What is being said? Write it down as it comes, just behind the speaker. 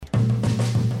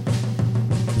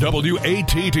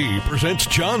WATD presents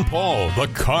John Paul, the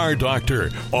Car Doctor.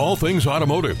 All things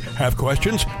automotive. Have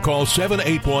questions? Call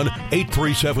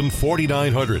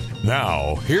 781-837-4900.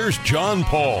 Now, here's John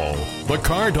Paul, the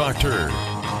Car Doctor.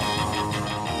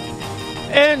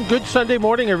 And good Sunday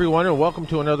morning, everyone, and welcome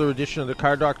to another edition of the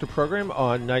Car Doctor program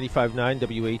on 95.9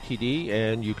 WATD.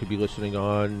 And you could be listening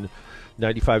on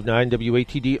 95.9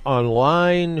 WATD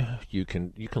online. You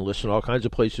can listen all kinds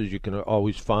of places. You can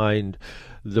always find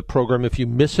the program. If you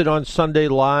miss it on Sunday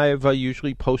live, I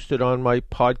usually post it on my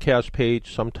podcast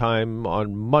page sometime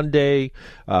on Monday.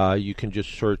 You can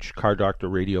just search Car Doctor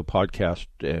Radio Podcast,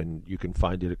 and you can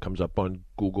find it. It comes up on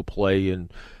Google Play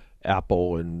and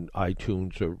Apple and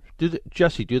iTunes. Or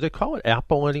Jesse, do they call it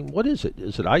Apple anymore? What is it?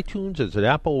 Is it iTunes? Is it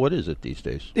Apple? What is it these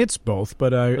days? It's both,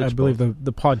 but I believe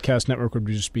the podcast network would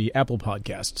just be Apple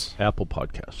Podcasts. Apple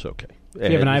Podcasts, okay.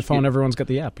 If you have an iPhone, everyone's got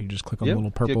the app. You just click on the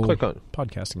little purple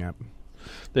podcasting app.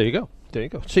 There you go.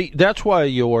 See, that's why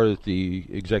you're the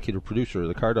executive producer of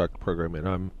the Car Doctor program, and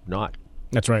I'm not.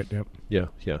 That's right, yep. Yeah,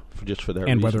 just for that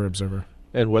and reason.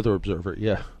 And Weather Observer,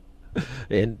 yeah.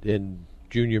 and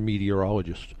junior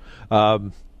meteorologist.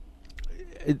 It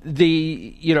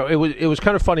was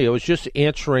kind of funny. I was just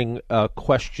answering a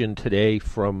question today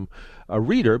from a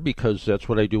reader, because that's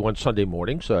what I do on Sunday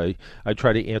mornings. I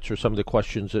try to answer some of the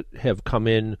questions that have come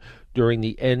in during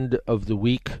the end of the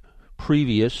week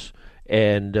previous,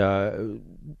 and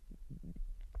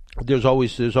there's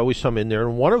always some in there.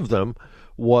 And one of them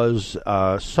was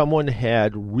someone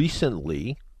had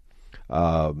recently.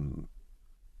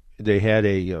 They had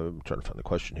I'm trying to find the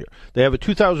question here. They have a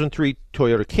 2003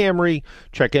 Toyota Camry.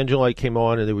 Check engine light came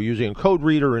on, and they were using a code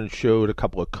reader, and it showed a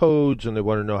couple of codes, and they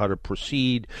want to know how to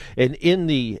proceed. And in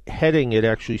the heading, it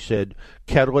actually said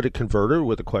catalytic converter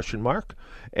with a question mark.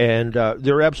 And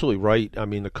they're absolutely right. I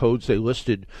mean, the codes they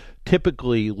listed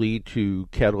typically lead to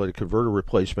catalytic converter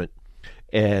replacement.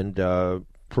 And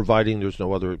providing there's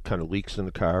no other kind of leaks in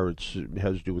the car, it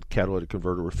has to do with catalytic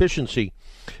converter efficiency.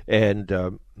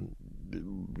 And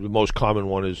the most common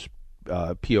one is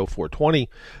PO420.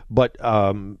 But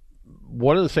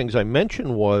one of the things I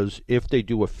mentioned was if they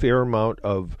do a fair amount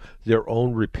of their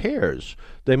own repairs,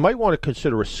 they might want to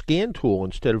consider a scan tool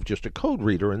instead of just a code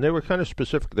reader. And they were kind of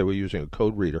specific. They were using a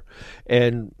code reader.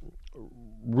 And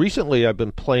recently I've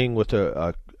been playing with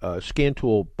a scan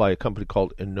tool by a company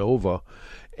called Innova.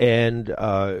 And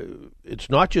it's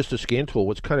not just a scan tool.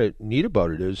 What's kind of neat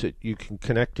about it is that you can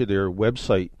connect to their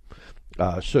website.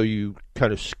 So you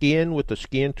kind of scan with the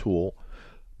scan tool,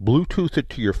 Bluetooth it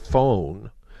to your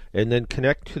phone, and then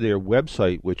connect to their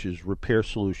website, which is Repair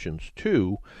Solutions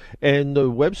 2. And the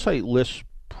website lists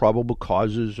probable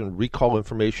causes and recall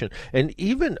information. And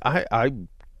even I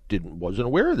wasn't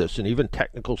aware of this, and even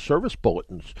technical service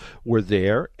bulletins were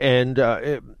there, and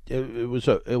it was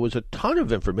a ton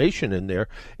of information in there.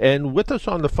 And with us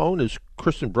on the phone is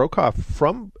Kristen Brokoff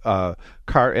from Car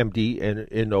MD and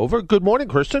Innova. Good morning,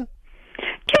 Kristen.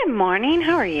 Good morning.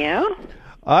 How are you?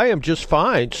 I am just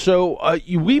fine. So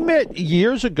we met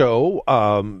years ago,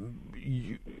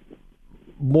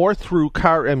 more through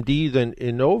Car MD than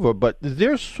Innova, but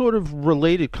they're sort of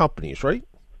related companies, right?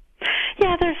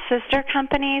 Yeah, they're sister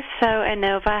companies. So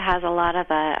Innova has a lot of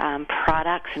the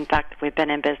products. In fact, we've been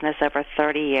in business over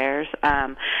 30 years.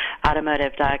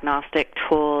 Automotive diagnostic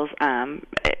tools, from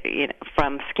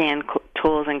scan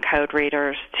tools and code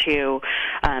readers to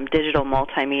digital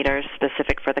multimeters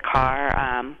specific for the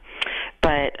car.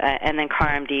 And then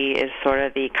CarMD is sort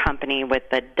of the company with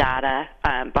the data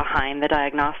behind the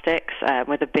diagnostics,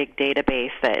 with a big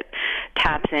database that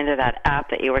taps into that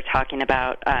app that you were talking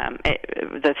about.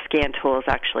 The scan tools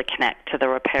actually connect to the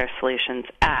Repair Solutions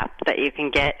app that you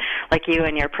can get, like you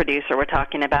and your producer were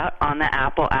talking about, on the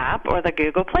Apple app or the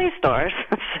Google Play stores.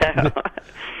 So.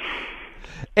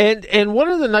 And one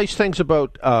of the nice things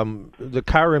about the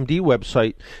CarMD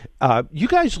website, you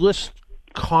guys list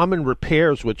common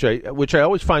repairs, which I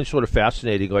always find sort of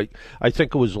fascinating. Like, I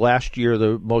think it was last year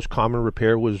the most common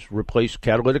repair was replace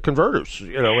catalytic converters.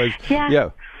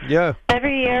 Yeah.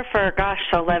 Every year for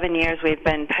 11 years, we've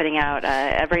been putting out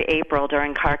every April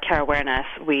during Car Care Awareness.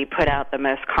 We put out the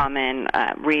most common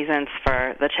reasons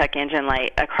for the check engine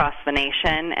light across the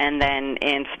nation, and then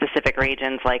in specific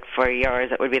regions, like for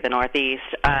yours, it would be the Northeast.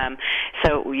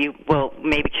 So you will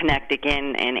maybe connect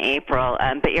again in April.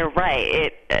 But you're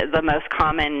right. The most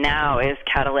common now is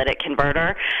catalytic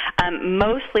converter,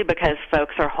 mostly because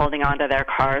folks are holding on to their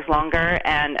cars longer,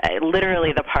 and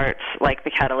literally the parts like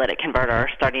the catalytic converter are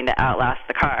starting to outlast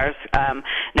the cars.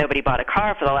 Nobody bought a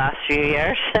car for the last few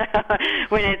years.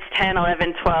 When it's 10,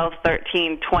 11, 12,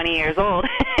 13, 20 years old,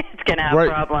 it's going to have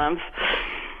problems.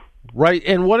 Right,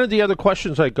 and one of the other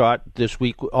questions I got this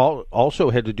week also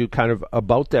had to do kind of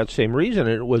about that same reason.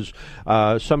 And it was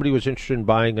somebody was interested in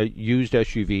buying a used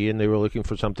SUV, and they were looking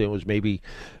for something that was maybe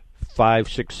 5,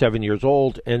 6, 7 years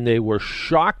old, and they were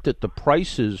shocked at the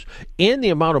prices and the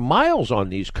amount of miles on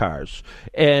these cars.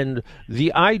 And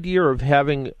the idea of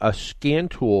having a scan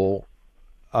tool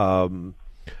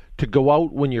to go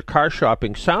out when you're car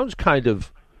shopping sounds kind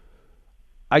of,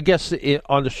 I guess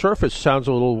on the surface sounds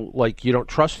a little like you don't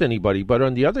trust anybody. But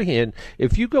on the other hand,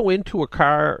 if you go into a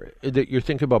car that you're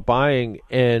thinking about buying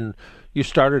and you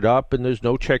start it up and there's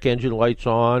no check engine lights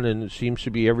on and it seems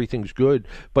to be everything's good,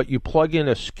 but you plug in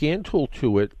a scan tool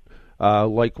to it,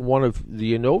 like one of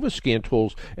the Innova scan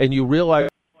tools, and you realize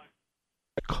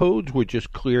codes were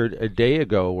just cleared a day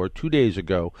ago or 2 days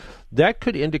ago, that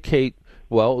could indicate,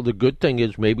 well, the good thing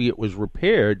is maybe it was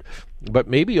repaired, but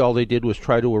maybe all they did was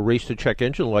try to erase the check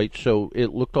engine light so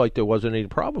it looked like there wasn't any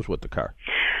problems with the car.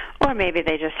 Or maybe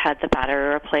they just had the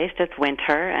battery replaced. It's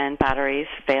winter, and batteries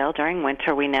fail during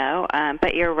winter, we know.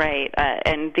 But you're right.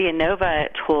 And the Innova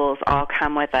tools all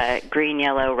come with a green,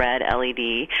 yellow, red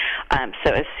LED.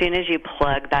 So as soon as you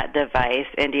plug that device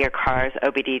into your car's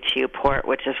OBD2 port,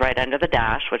 which is right under the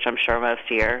dash, which I'm sure most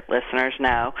of your listeners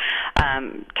know,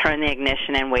 turn the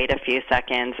ignition and wait a few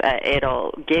seconds.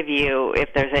 It'll give you,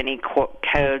 if there's any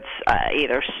codes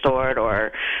either stored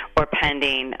or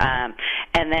pending,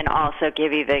 and then also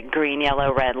give you the green,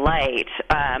 yellow, red light,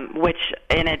 which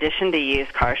in addition to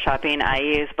used car shopping, I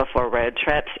use before road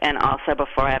trips and also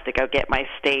before I have to go get my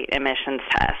state emissions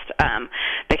test,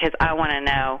 because I want to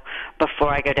know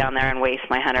before I go down there and waste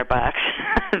my $100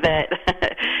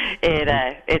 that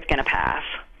it's going to pass.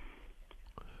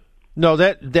 No,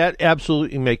 that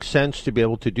absolutely makes sense to be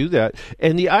able to do that.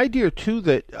 And the idea too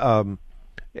that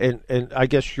and I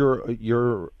guess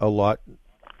you're a lot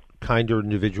kinder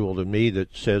individual than me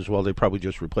that says, well, they probably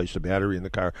just replaced the battery in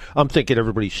the car. I'm thinking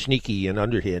everybody's sneaky and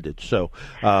underhanded. So,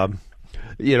 and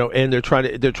they're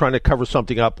trying to cover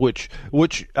something up, which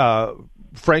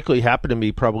frankly happened to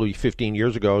me probably 15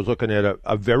 years ago. I was looking at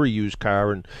a very used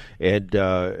car and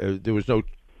there was no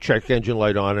check engine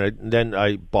light on it. And then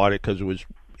I bought it because it was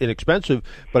inexpensive,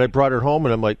 but I brought it home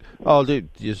and I'm like, oh,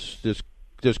 dude, this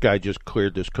guy just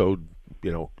cleared this code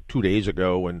 2 days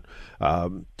ago, and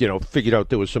figured out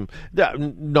there was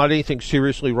not anything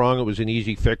seriously wrong. It was an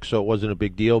easy fix, so it wasn't a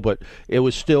big deal. But it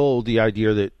was still the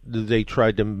idea that they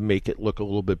tried to make it look a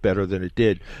little bit better than it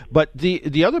did. But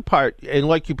the other part, and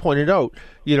like you pointed out,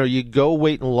 you go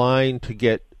wait in line to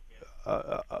get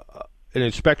an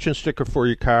inspection sticker for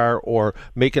your car, or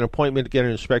make an appointment to get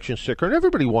an inspection sticker, and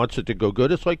everybody wants it to go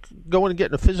good. It's like going and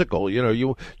getting a physical.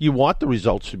 You want the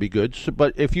results to be good,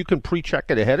 but if you can pre-check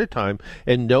it ahead of time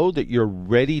and know that you're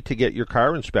ready to get your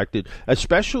car inspected,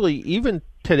 especially even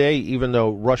today, even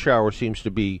though rush hour seems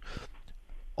to be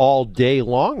all day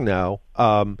long now,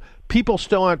 people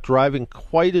still aren't driving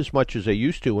quite as much as they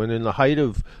used to. And in the height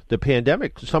of the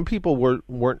pandemic, some people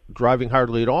weren't driving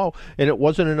hardly at all, and it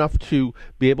wasn't enough to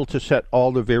be able to set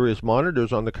all the various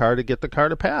monitors on the car to get the car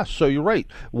to pass. So you're right.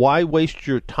 Why waste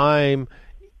your time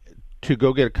to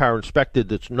go get a car inspected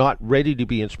that's not ready to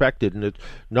be inspected? And it's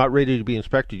not ready to be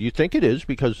inspected. You think it is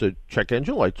because the check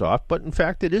engine light's off, but in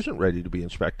fact it isn't ready to be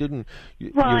inspected. And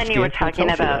you were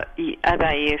talking about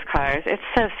used cars. It's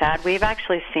so sad. We've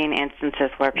actually seen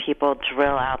instances where people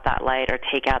drill out that light or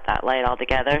take out that light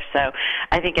altogether. So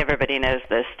I think everybody knows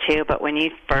this too, but when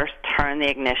you first turn the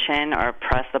ignition or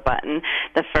press the button,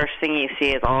 the first thing you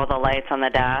see is all the lights on the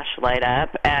dash light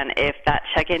up, and if that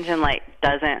check engine light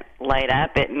doesn't light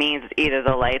up, it means either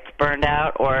the lights burned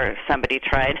out or somebody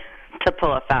tried to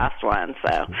pull a fast one.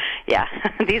 So, yeah,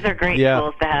 these are great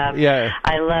tools to have. Yeah.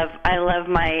 I love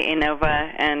my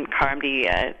Innova and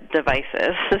CarMD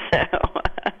devices. So.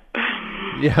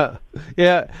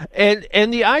 Yeah,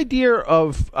 and the idea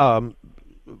of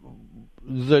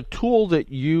the tool that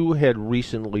you had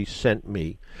recently sent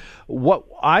me, what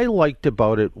I liked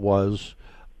about it was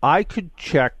I could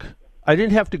check. I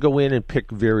didn't have to go in and pick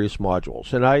various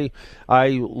modules, and I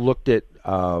looked at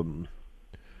a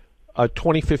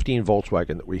 2015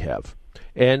 Volkswagen that we have,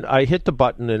 and I hit the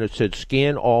button and it said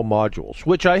scan all modules,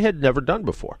 which I had never done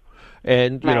before.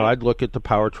 And I'd look at the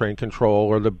powertrain control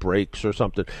or the brakes or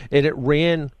something, and it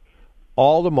ran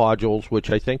all the modules, which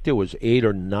I think there was 8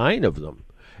 or 9 of them,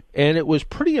 and it was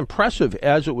pretty impressive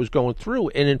as it was going through.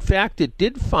 And in fact, it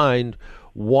did find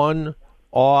one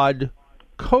odd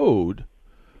code.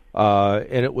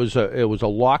 And it was a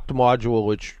locked module,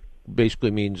 which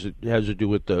basically means it has to do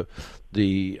with the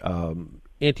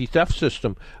anti-theft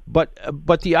system. But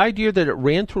the idea that it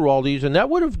ran through all these, and that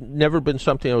would have never been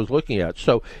something I was looking at.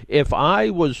 So if I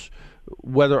was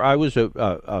whether I was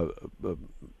a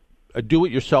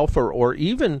do-it-yourselfer or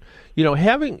even,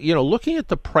 having, looking at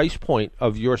the price point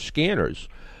of your scanners.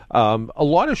 A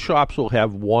lot of shops will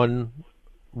have one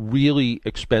really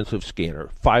expensive scanner,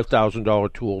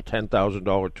 $5,000 tool,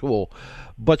 $10,000 tool,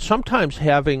 but sometimes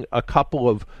having a couple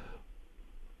of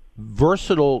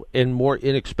versatile and more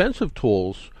inexpensive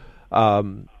tools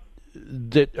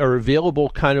that are available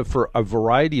kind of for a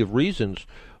variety of reasons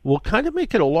will kind of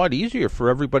make it a lot easier for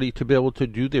everybody to be able to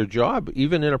do their job,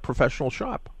 even in a professional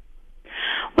shop.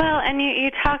 Well, and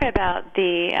you talk about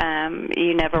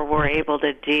you never were able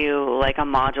to do like a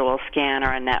module scan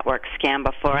or a network scan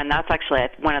before, and that's actually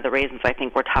one of the reasons I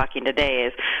think we're talking today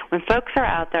is when folks are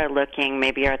out there looking,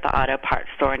 maybe you're at the auto parts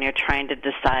store and you're trying to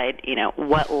decide,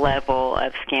 what level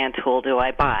of scan tool do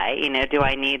I buy? Do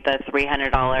I need the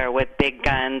 $300 with big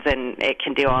guns and it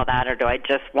can do all that, or do I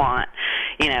just want,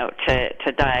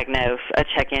 to diagnose a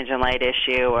check engine light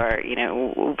issue or,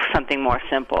 something more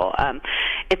simple?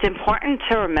 It's important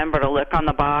to remember to look on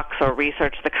the box or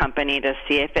research the company to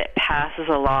see if it passes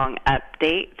along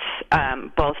updates,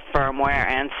 both firmware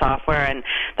and software, and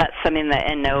that's something that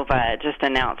Innova just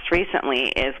announced recently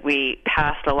is we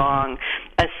passed along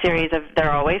a series of,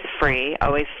 they're always free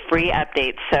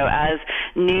updates, so as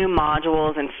new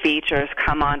modules and features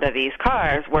come onto these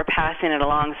cars, we're passing it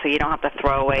along so you don't have to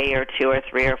throw away your $200 or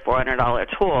 $300 or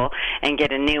 $400 tool and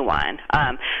get a new one.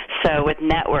 So with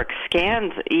network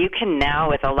scans, you can now,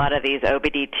 with a lot of these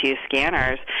OBD2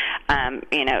 scanners,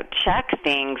 check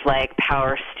things like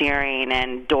power steering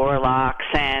and door locks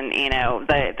and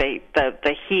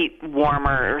the heat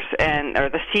warmers or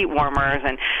the seat warmers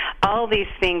and all these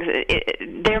things.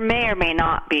 There may or may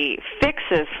not be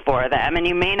fixes for them, and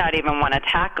you may not even want to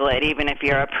tackle it, even if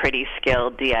you're a pretty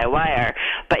skilled DIYer.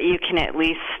 But you can at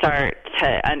least start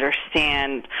to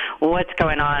understand what's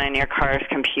going on in your car's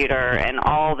computer and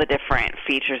all the different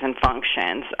features and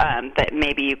functions that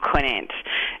maybe you couldn't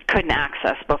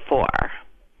access before.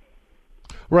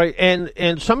 Right,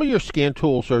 and some of your scan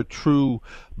tools are true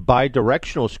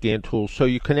bi-directional scan tools, so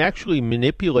you can actually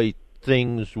manipulate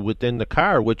things within the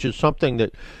car, which is something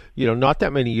that, not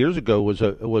that many years ago was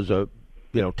a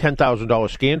 $10,000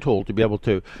 scan tool to be able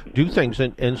to do things.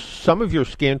 And some of your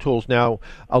scan tools now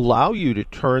allow you to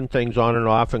turn things on and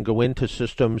off and go into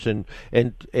systems and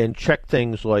check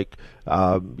things like,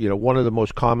 one of the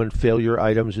most common failure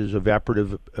items is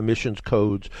evaporative emissions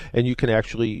codes, and you can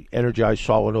actually energize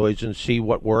solenoids and see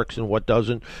what works and what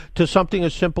doesn't, to something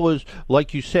as simple as,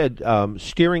 like you said,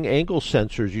 steering angle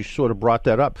sensors. You sort of brought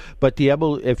that up. But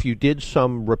if you did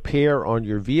some repair on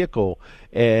your vehicle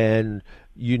and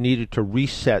you needed to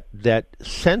reset that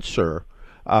sensor,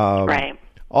 right.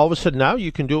 All of a sudden now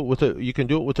you can do it with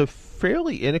a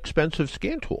fairly inexpensive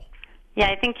scan tool. Yeah,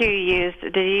 I think did you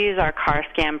use our Car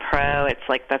Scan Pro? It's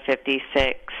like the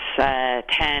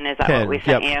 5610, is that 10, what we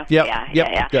sent you?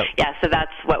 Yeah, so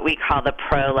that's what we call the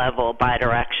Pro level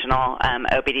bidirectional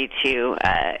OBD2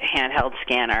 handheld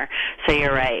scanner. So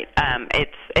you're right.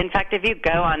 In fact, if you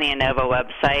go on the Innova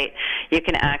website, you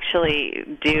can actually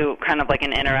do kind of like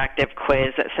an interactive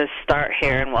quiz that says start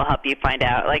here, and we'll help you find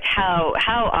out like how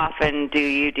often do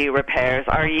you do repairs?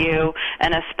 Are you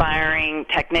an aspiring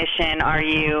technician? Are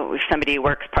you somebody who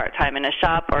works part-time in a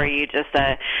shop, or are you just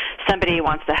somebody who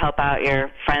wants to help out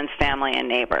your friends, family, and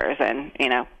neighbors and,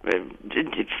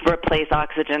 replace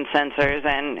oxygen sensors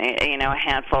and, a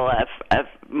handful of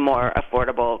more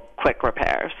affordable, quick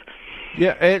repairs?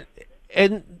 Yeah,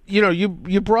 and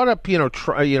you brought up,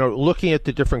 looking at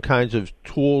the different kinds of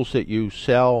tools that you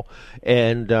sell,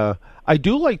 and I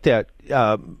do like that.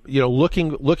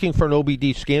 Looking for an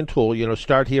OBD scan tool.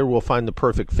 Start here. We'll find the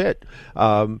perfect fit,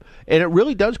 and it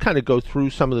really does kind of go through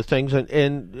some of the things.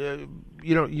 And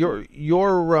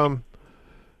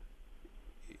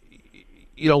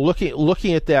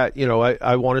looking at that.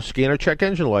 I want to scan a check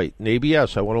engine light, an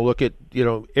ABS. I want to look at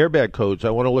airbag codes. I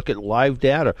want to look at live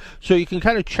data. So you can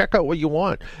kind of check out what you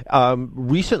want.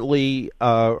 Recently,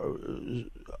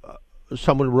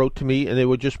 someone wrote to me, and they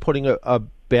were just putting a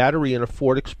battery in a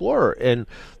Ford Explorer, and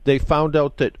they found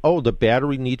out that the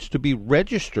battery needs to be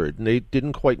registered, and they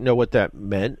didn't quite know what that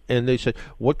meant. And they said,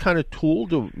 what kind of tool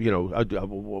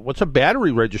what's a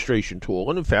battery registration tool?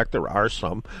 And in fact, there are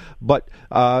some, but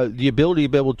the ability to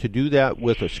be able to do that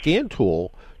with a scan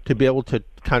tool, to be able to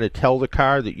kind of tell the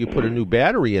car that you put a new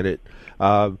battery in it,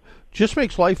 just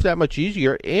makes life that much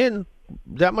easier. And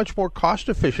more cost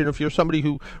efficient if you're somebody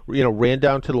who ran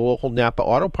down to the local Napa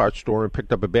Auto Parts store and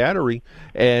picked up a battery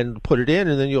and put it in,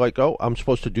 and then you're like, oh, I'm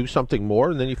supposed to do something more,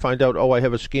 and then you find out, oh, I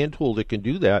have a scan tool that can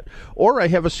do that, or I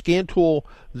have a scan tool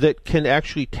that can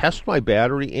actually test my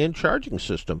battery and charging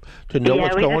system to know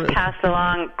what's going on. Yeah, we just passed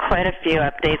along quite a few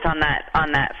updates on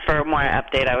that firmware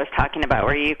update I was talking about,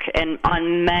 where you can,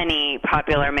 on many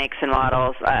popular makes and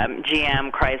models,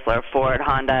 GM, Chrysler, Ford,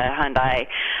 Honda, Hyundai,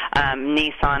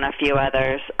 Nissan, a few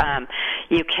others,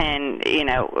 you can,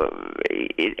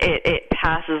 it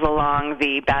passes along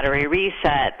the battery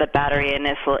reset, the battery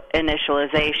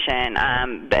initialization,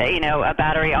 a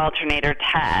battery alternator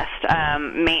test,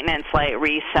 maintenance light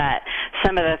reset,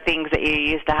 some of the things that you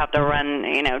used to have to run,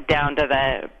 down to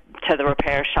the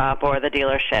repair shop or the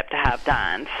dealership to have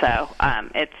done. So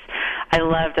I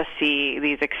love to see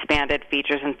these expanded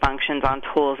features and functions on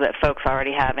tools that folks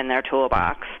already have in their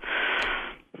toolbox.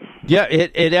 Yeah,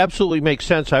 it absolutely makes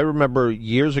sense. I remember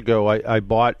years ago I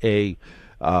bought a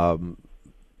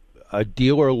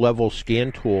dealer level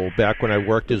scan tool back when I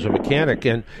worked as a mechanic,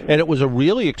 and it was a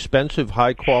really expensive,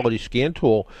 high quality scan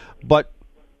tool, but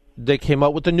they came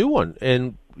out with a new one,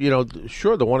 and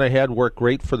sure, the one I had worked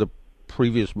great for the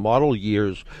previous model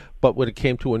years, but when it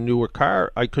came to a newer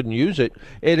car, I couldn't use it,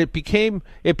 and it became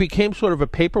sort of a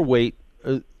paperweight.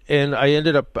 And I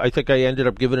ended up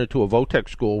giving it to a Votech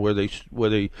school where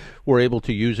they were able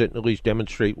to use it and at least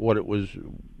demonstrate what it was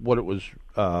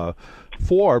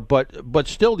for. But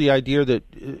still, the idea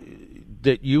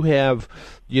that you have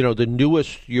your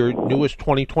newest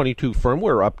 2022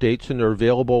 firmware updates, and they're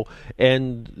available,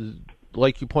 and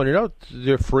like you pointed out,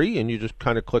 they're free, and you just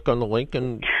kind of click on the link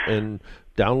and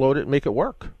download it and make it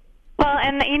work. Well,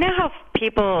 and you know how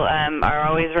people are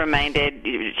always reminded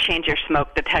you change your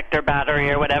smoke detector battery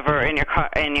or whatever in your car,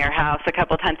 in your house a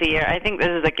couple times a year. I think this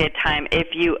is a good time if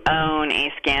you own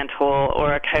a scan tool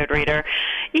or a code reader.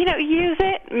 Use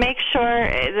it. Make sure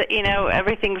that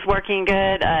everything's working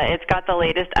good. It's got the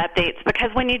latest updates,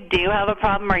 because when you do have a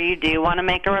problem or you do want to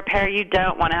make a repair, you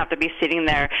don't want to have to be sitting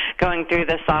there going through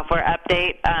the software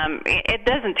update. It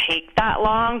doesn't take that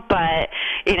long, but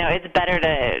it's better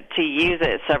to use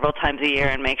it several times a year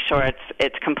and make sure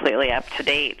it's completely up to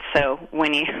date. So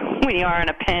when you are in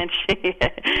a pinch,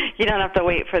 you don't have to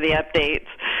wait for the updates.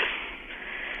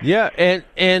 Yeah,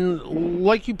 and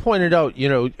like you pointed out,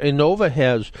 Innova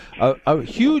has a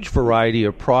huge variety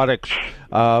of products,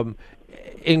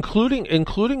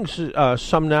 including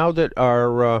some now that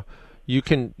are you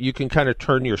can kind of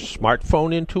turn your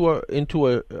smartphone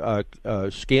into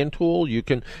a scan tool. You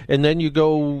can, and then you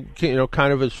go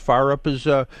kind of as far up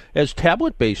as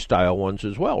tablet based style ones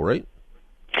as well, right?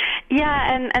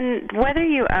 Yeah, and whether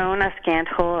you own a scan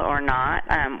tool or not,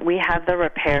 we have the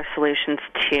Repair Solutions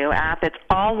 2 app. It's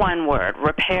all one word,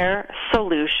 Repair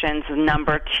Solutions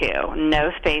number 2,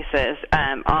 no spaces,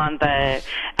 on the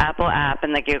Apple app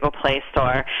and the Google Play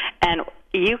Store. And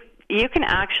you can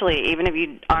actually, even if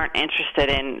you aren't interested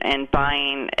in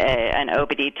buying an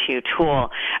OBD2 tool,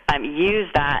 use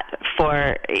that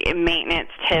for maintenance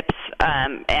tips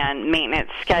and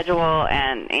maintenance schedule,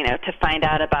 and to find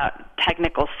out about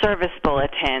technical service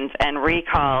bulletins and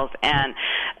recalls and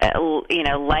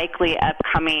likely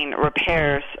upcoming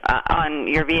repairs on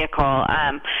your vehicle.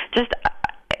 Just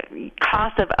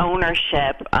cost of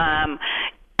ownership.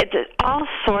 It's all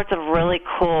sorts of really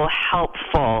cool,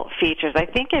 helpful features. I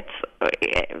think it's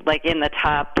like in the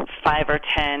top 5 or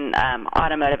 10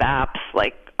 automotive apps,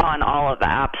 like on all of the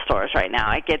app stores right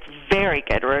now. It gets very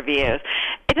good reviews.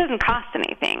 It doesn't cost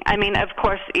anything. I mean, of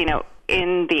course,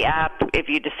 in the app, if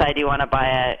you decide you want to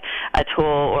buy a tool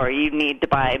or you need to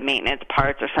buy maintenance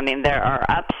parts or something, there are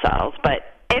upsells, but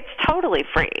it's totally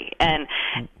free, and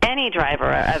any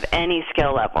driver of any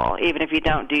skill level, even if you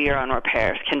don't do your own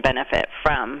repairs, can benefit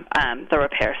from the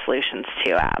Repair Solutions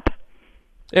 2 app.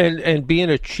 And being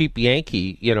a cheap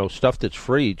Yankee, stuff that's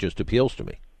free just appeals to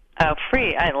me. Oh,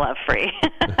 free. I love free.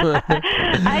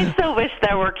 I still wish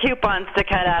there were coupons to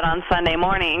cut out on Sunday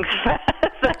mornings.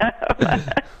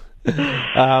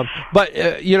 But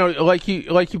like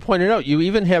you pointed out, you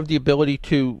even have the ability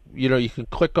to you can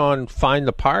click on find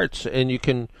the parts, and you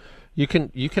can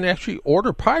actually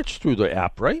order parts through the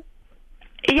app, right?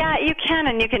 Yeah, you can,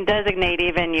 and you can designate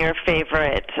even your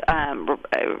favorite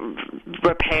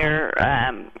repair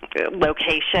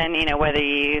location, whether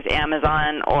you use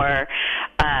Amazon or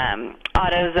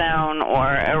AutoZone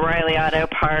or O'Reilly Auto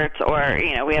Parts, or,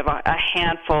 we have a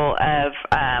handful of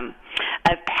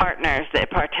partners that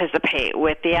participate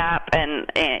with the app, and,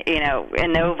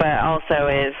 Innova also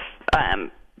is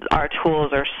our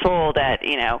tools are sold at,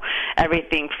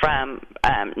 everything from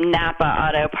Napa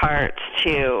Auto Parts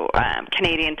to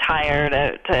Canadian Tire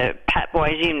to Pet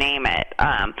Boys, you name it.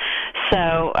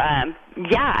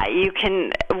 Yeah, you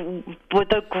can. What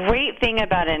the great thing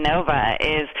about Innova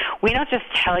is we don't just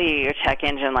tell you your check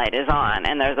engine light is on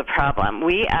and there's a problem.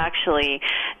 We actually,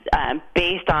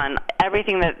 based on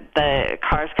everything that the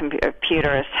car's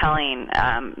computer is telling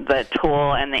the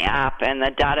tool and the app and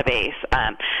the database,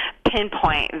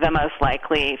 pinpoint the most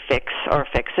likely fix or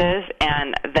fixes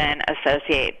and then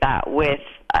associate that with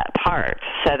parts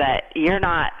so that you're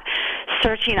not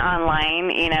searching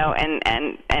online,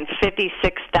 and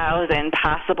 56,000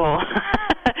 possible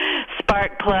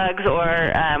spark plugs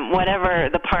or whatever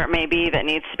the part may be that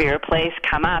needs to be replaced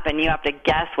come up, and you have to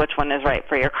guess which one is right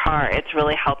for your car. It's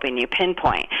really helping you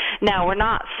pinpoint. Now, we're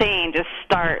not saying just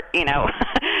start,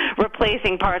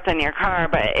 replacing parts on your car,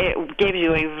 but it gives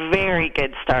you a very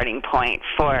good starting point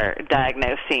for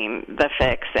diagnosing the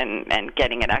fix and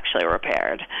getting it actually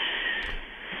repaired.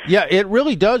 Yeah, it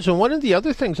really does. And one of the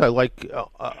other things I like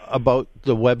about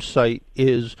the website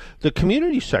is the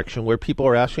community section where people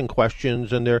are asking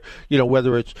questions and they're,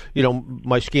 whether it's,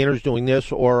 my scanner's doing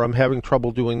this or I'm having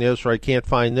trouble doing this or I can't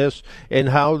find this, and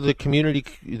how the community,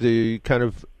 the kind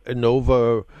of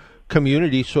Innova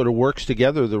community sort of works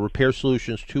together. The Repair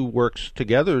Solutions 2 works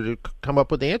together to come up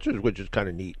with answers, which is kind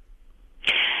of neat.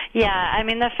 Yeah,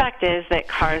 the fact is that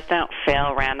cars don't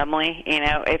fail randomly.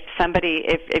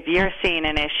 If you're seeing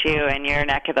an issue in your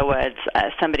neck of the woods,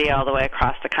 somebody all the way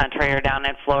across the country or down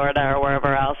in Florida or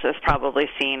wherever else has probably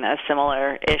seen a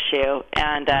similar issue,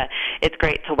 and it's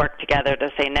great to work together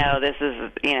to say, no, this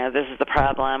is the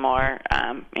problem, or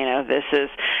this is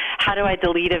how do I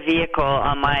delete a vehicle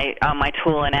on my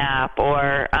tool and app,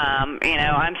 or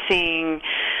I'm seeing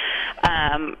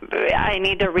I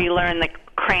need to relearn the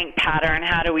crank pattern.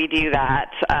 How do we do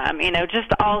that?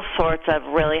 Just all sorts of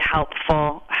really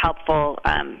helpful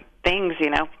things.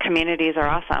 Communities are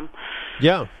awesome.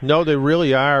 Yeah, no, they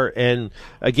really are. And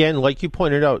again, like you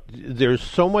pointed out, there's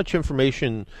so much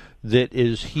information that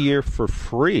is here for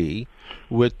free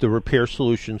with the Repair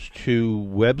Solutions 2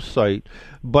 website,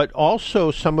 but also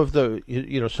some of the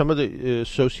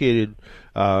associated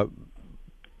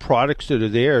products that are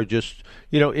there. Just,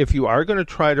 if you are going to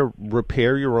try to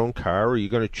repair your own car, or you're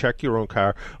going to check your own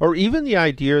car, or even the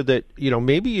idea that,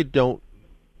 maybe you don't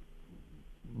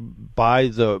buy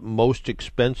the most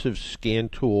expensive scan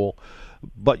tool,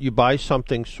 but you buy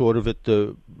something sort of at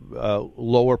the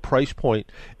lower price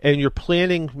point, and you're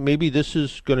planning, maybe this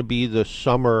is going to be the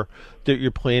summer that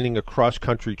you're planning a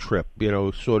cross-country trip,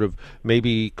 sort of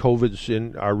maybe COVID's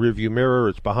in our rearview mirror,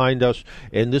 it's behind us,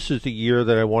 and this is the year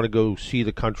that I want to go see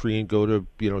the country and go to,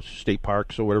 state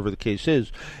parks or whatever the case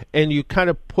is, and you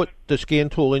kind of put the scan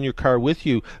tool in your car with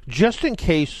you, just in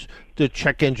case the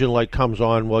check engine light comes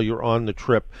on while you're on the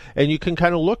trip, and you can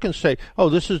kind of look and say, oh,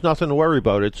 this is nothing to worry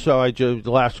about. It's the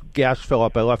last gas fill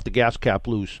up, I left the gas cap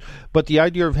loose. But the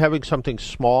idea of having something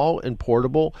small and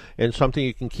portable and something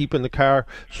you can keep in the car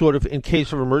sort of in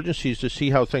case of emergencies to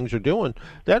see how things are doing,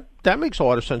 that makes a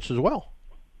lot of sense as well.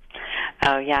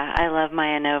 Oh, yeah. I love my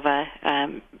Innova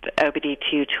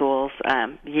OBD2 tools.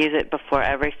 Use it before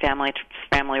every family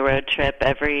road trip,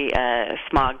 every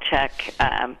smog check.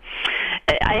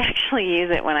 I actually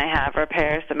use it when I have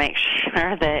repairs to make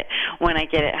sure that when I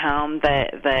get it home,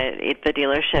 that the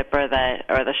dealership or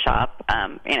the shop,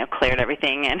 cleared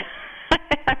everything. And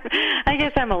I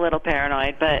guess I'm a little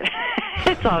paranoid, but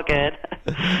it's all good.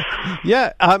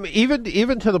 Yeah,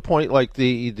 even to the point like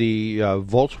the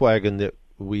Volkswagen that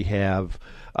we have,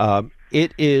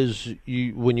 it is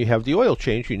when you have the oil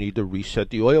change, you need to reset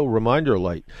the oil reminder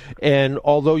light. And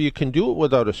although you can do it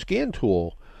without a scan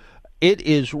tool, it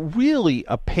is really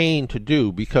a pain to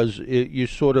do because you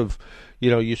sort of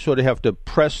have to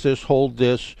press this, hold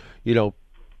this,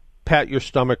 pat your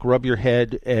stomach, rub your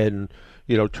head, and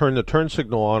turn the turn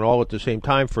signal on all at the same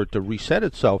time for it to reset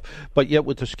itself. But yet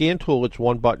with the scan tool, it's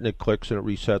one button, it clicks and it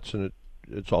resets, and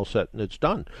it's all set and it's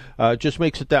done. It just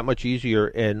makes it that much easier.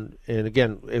 And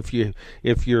again,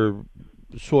 if you're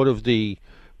sort of the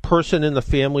person in the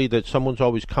family that someone's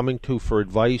always coming to for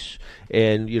advice,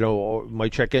 and my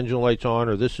check engine light's on,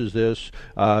 or this is this,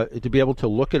 to be able to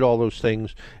look at all those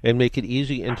things and make it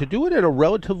easy, and to do it at a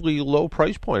relatively low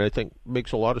price point, I think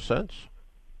makes a lot of sense.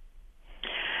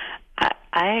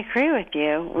 I agree with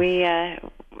you. We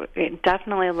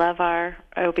definitely love our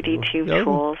OBD2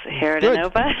 tools here at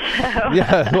Innova. So.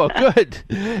 Yeah, well, good.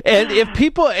 And if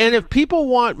people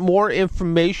want more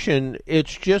information,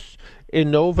 it's just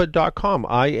Innova.com,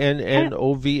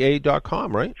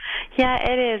 INNOVA.com, right? Yeah,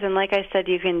 it is, and like I said,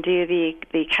 you can do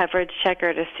the coverage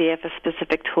checker to see if a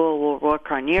specific tool will work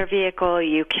on your vehicle.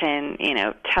 You can,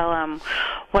 tell them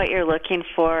what you're looking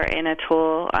for in a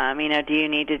tool. Do you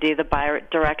need to do the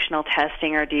bi-directional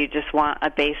testing, or do you just want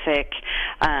a basic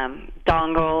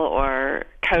dongle or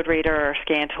code reader or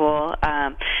scan tool?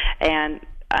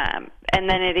 And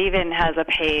then it even has a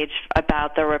page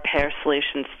about the Repair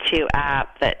Solutions 2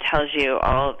 app that tells you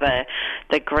all of the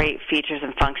great features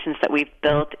and functions that we've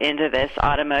built into this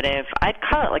automotive. I'd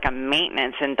call it like a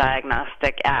maintenance and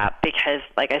diagnostic app because,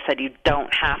 like I said, you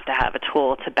don't have to have a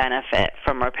tool to benefit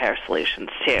from Repair Solutions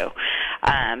 2.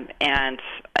 And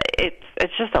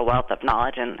it's just a wealth of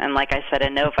knowledge. And like I said,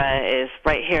 Innova is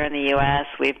right here in the U.S.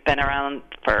 We've been around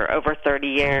for over 30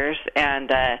 years,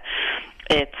 and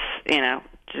it's,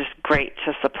 just great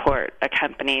to support a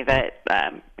company that,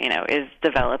 is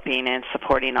developing and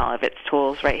supporting all of its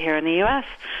tools right here in the U.S.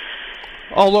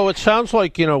 Although it sounds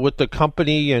like, with the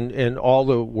company and all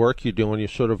the work you're doing, you're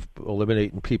sort of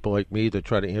eliminating people like me that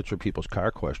try to answer people's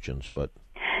car questions. But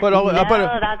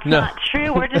that's not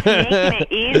true. We're just making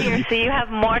it easier so you have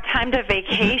more time to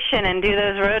vacation and do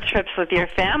those road trips with your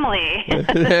family.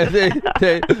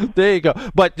 There you go.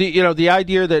 But the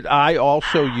idea that I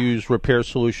also use Repair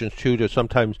Solutions too to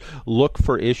sometimes look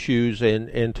for issues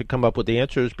and to come up with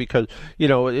answers because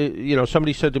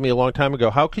somebody said to me a long time ago,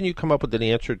 how can you come up with an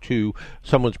answer to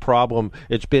someone's problem?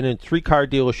 It's been in 3 car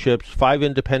dealerships, 5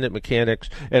 independent mechanics,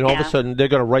 and all of a sudden they're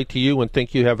going to write to you and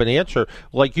think you have an answer.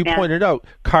 Like you pointed out,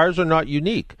 cars are not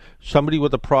unique. Somebody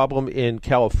with a problem in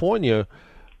California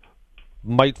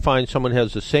might find someone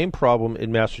has the same problem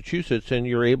in Massachusetts, and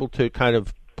you're able to kind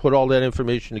of put all that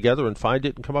information together and find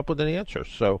it and come up with an answer.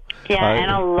 So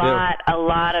and a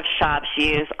lot of shops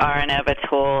use our Innova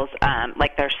tools,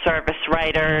 like their service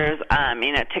writers,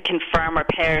 to confirm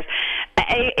repairs.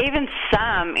 Even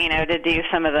some, to do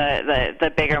some of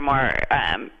the bigger, more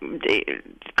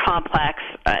complex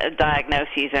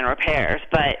diagnoses and repairs.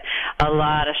 But a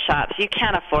lot of shops, you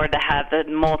can't afford to have the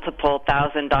multiple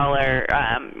 $1,000,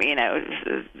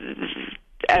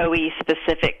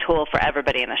 OE-specific tool for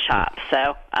everybody in the shop.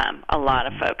 So a lot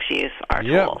of folks use our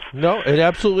tools. No, it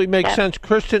absolutely makes sense.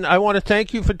 Kristen, I want to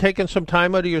thank you for taking some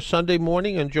time out of your Sunday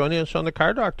morning and joining us on the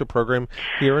Car Doctor program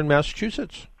here in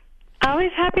Massachusetts.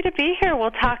 Always happy to be here. We'll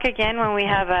talk again when we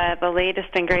have the latest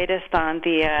and greatest on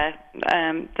the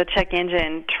check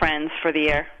engine trends for the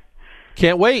year.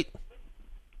 Can't wait.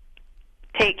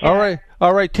 Take care.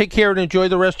 All right. Take care and enjoy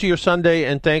the rest of your Sunday,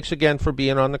 and thanks again for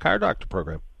being on the Car Doctor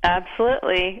program.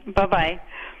 Absolutely. Bye-bye.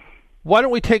 Why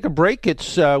don't we take a break? We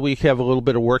have a little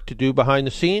bit of work to do behind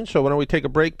the scenes, so why don't we take a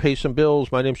break, pay some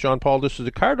bills. My name's John Paul. This is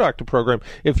the Car Doctor program.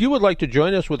 If you would like to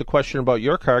join us with a question about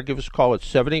your car, give us a call at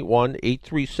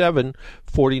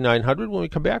 781-837-4900. When we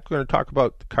come back, we're going to talk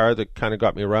about the car that kind of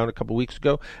got me around a couple weeks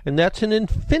ago, and that's an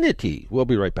Infiniti. We'll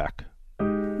be right back.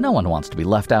 No one wants to be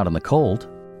left out in the cold.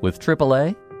 With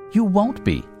AAA, you won't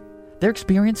be. Their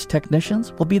experienced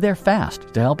technicians will be there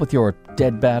fast to help with your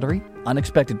dead battery,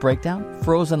 unexpected breakdown,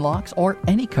 frozen locks, or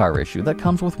any car issue that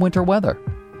comes with winter weather.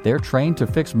 They're trained to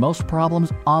fix most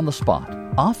problems on the spot,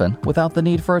 often without the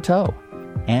need for a tow.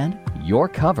 And you're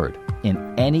covered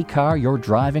in any car you're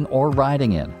driving or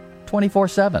riding in,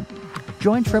 24/7.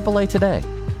 Join AAA today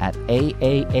at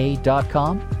aaa.com/join.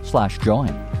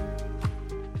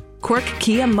 Quirk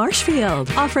Kia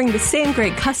Marshfield, offering the same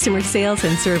great customer sales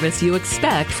and service you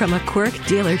expect from a Quirk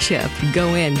dealership.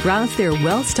 Go in, browse their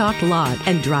well-stocked lot,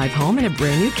 and drive home in a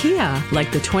brand new Kia,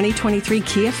 like the 2023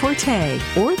 Kia Forte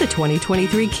or the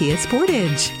 2023 Kia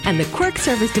Sportage. And the Quirk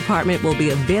service department will be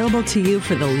available to you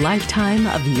for the lifetime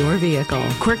of your vehicle.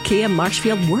 Quirk Kia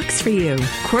Marshfield works for you.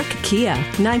 Quirk Kia,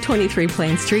 923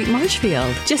 Plain Street,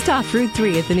 Marshfield, just off Route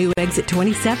 3 at the new exit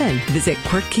 27. Visit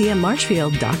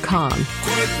QuirkKiaMarshfield.com.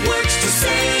 Quirk works to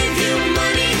save you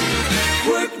money.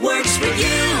 Quirk works for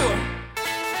you.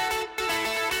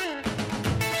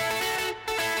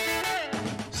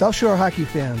 South Shore hockey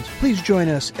fans, please join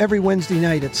us every Wednesday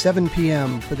night at 7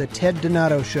 p.m. for the Ted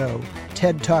Donato Show,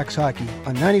 Ted Talks Hockey,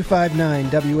 on 95.9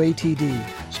 WATD,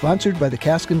 sponsored by the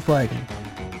Cask and Flagon.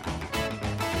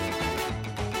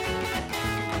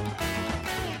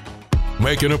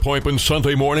 Make an appointment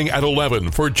Sunday morning at 11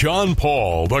 for John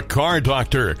Paul, the Car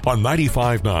Doctor, on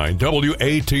 95.9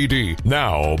 WATD.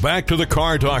 Now, back to the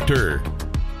Car Doctor.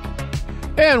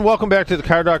 And welcome back to the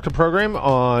Car Doctor program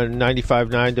on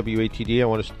 95.9 WATD. I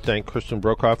want to thank Kristen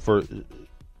Brokoff for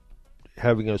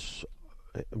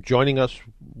joining us,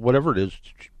 whatever it is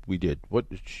we did.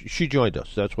 She joined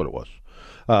us. That's what it was.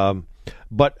 And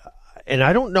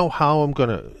I don't know how I'm going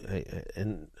to,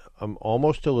 and I'm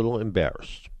almost a little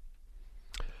embarrassed.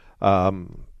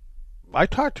 I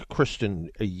talked to Kristen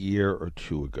a year or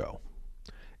two ago,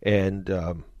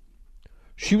 and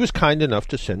she was kind enough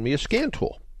to send me a scan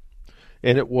tool,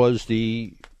 and it was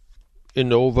the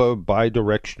Innova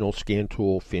bidirectional scan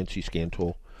tool, fancy scan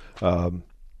tool, when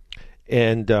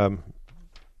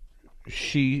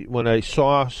I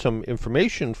saw some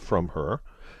information from her,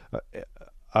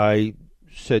 I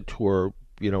said to her,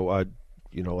 I'd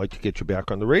like to get you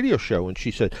back on the radio show, and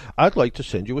she said, I'd like to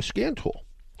send you a scan tool.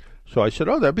 So I said,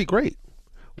 oh, that'd be great.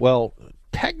 Well,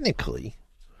 technically,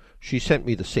 she sent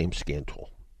me the same scan tool.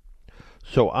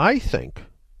 So I think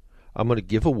I'm going to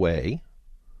give away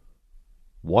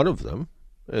one of them,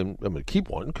 and I'm going to keep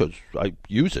one because I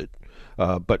use it.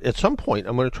 But at some point,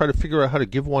 I'm going to try to figure out how to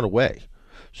give one away.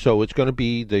 So it's going to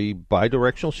be the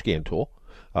bidirectional scan tool.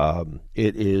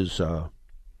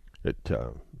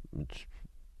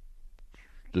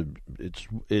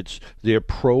 It's their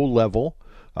pro level.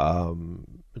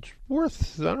 It's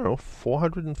worth, I don't know,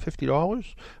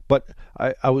 $450. But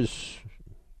I was,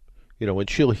 and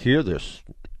she'll hear this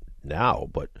now,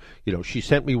 but, she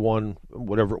sent me one,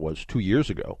 whatever it was, 2 years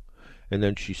ago, and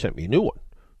then she sent me a new one.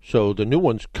 So the new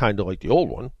one's kind of like the old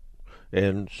one,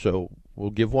 and so we'll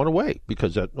give one away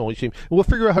because that only seems. We'll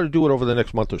figure out how to do it over the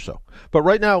next month or so. But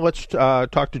right now, let's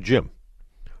talk to Jim.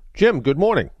 Jim, good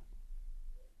morning.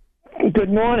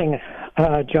 Good morning,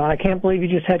 John. I can't believe you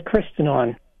just had Kristen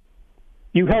on.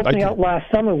 You helped me out last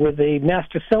summer with the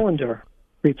master cylinder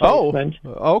replacement.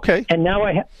 Oh, okay. And now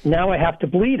I have to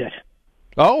bleed it.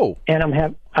 Oh.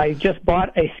 And I just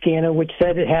bought a scanner which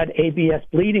said it had ABS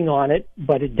bleeding on it,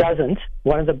 but it doesn't.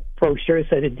 One of the brochures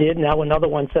said it did. Now another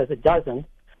one says it doesn't.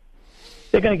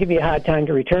 They're going to give me a hard time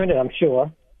to return it, I'm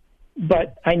sure.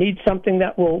 But I need something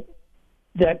that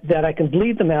I can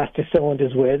bleed the master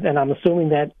cylinders with, and I'm assuming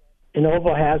that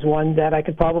Innova has one that I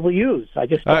could probably use. I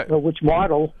just don't know which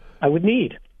model I would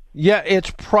need. Yeah,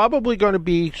 it's probably going to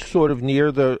be sort of near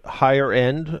the higher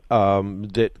end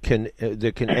that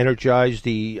can energize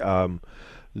the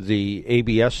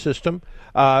ABS system.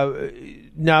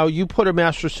 Now, you put a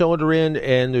master cylinder in,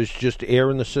 and there's just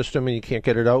air in the system, and you can't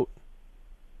get it out?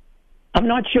 I'm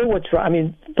not sure what's wrong. I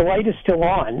mean, the light is still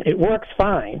on. It works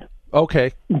fine.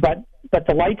 Okay. But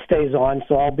the light stays on,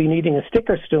 so I'll be needing a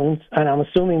sticker soon, and I'm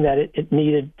assuming that it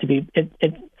needed to be...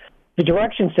 The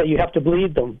directions say you have to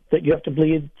bleed them, that you have to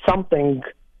bleed something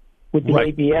with the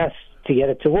ABS to get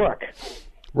it to work.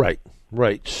 Right.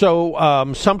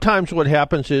 So sometimes what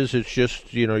happens is it's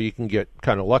just, you can get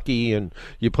kind of lucky and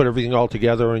you put everything all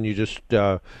together and you just,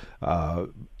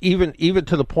 even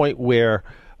to the point where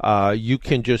you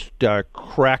can just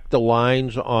crack the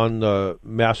lines on the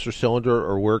master cylinder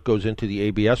or where it goes into the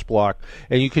ABS block,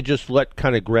 and you could just let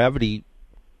kind of gravity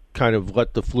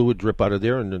let the fluid drip out of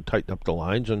there and then tighten up the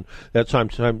lines, and that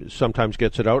sometimes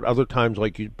gets it out. Other times,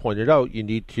 like you pointed out, you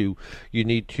need to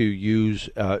use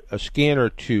a scanner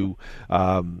to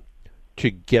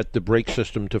get the brake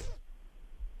system to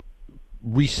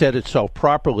reset itself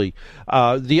properly.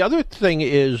 The other thing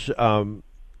is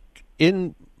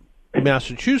in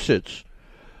Massachusetts,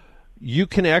 you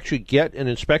can actually get an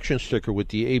inspection sticker with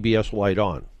the ABS light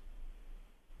on.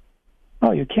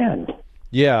 Oh, you can.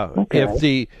 Yeah,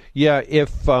 okay.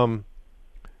 if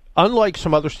unlike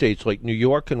some other states like New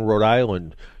York and Rhode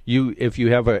Island, if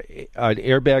you have an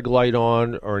airbag light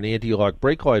on or an anti-lock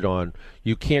brake light on,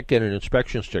 you can't get an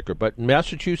inspection sticker. But in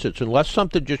Massachusetts, unless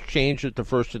something just changed at the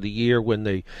first of the year when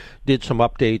they did some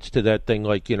updates to that thing,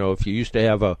 like if you used to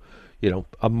have a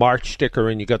March sticker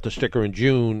and you got the sticker in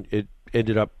June, it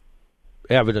ended up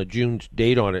having a June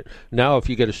date on it. Now, if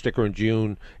you get a sticker in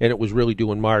June and it was really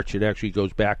due in March, it actually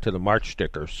goes back to the March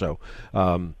sticker. So,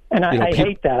 I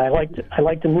hate that. I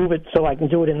like to move it so I can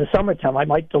do it in the summertime. I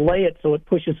might delay it so it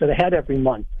pushes it ahead every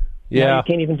month. Yeah, now you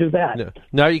can't even do that.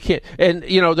 No, you can't. And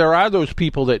there are those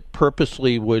people that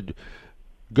purposely would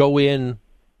go in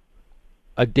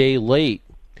a day late,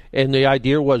 and the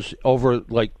idea was over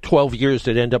like 12 years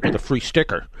they'd end up with a free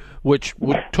sticker, which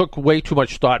took way too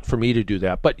much thought for me to do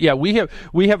that. But yeah, we have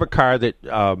a car that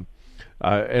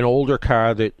an older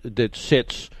car that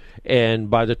sits, and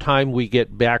by the time we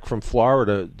get back from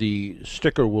Florida, the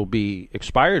sticker will be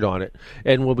expired on it,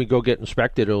 and when we go get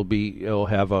inspected, it'll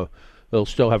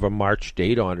still have a March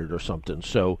date on it or something.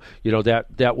 So,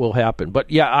 that will happen. But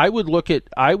yeah, I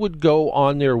would go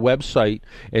on their website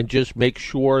and just make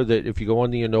sure that if you go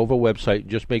on the Innova website,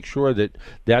 just make sure that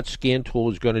scan tool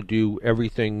is going to do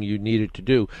everything you need it to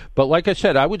do. But like I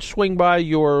said, I would swing by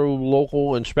your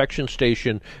local inspection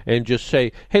station and just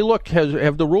say, hey, look,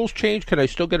 have the rules changed? Can I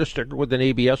still get a sticker with an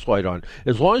ABS light on?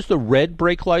 As long as the red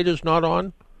brake light is not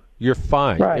on, you're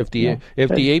fine. Right. If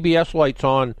the ABS light's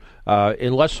on,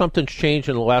 unless something's changed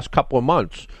in the last couple of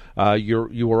months,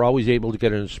 you were always able to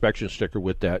get an inspection sticker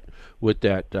with that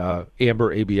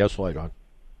amber ABS light on.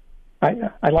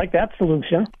 I like that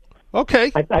solution.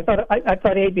 Okay. I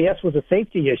thought ABS was a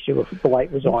safety issue if the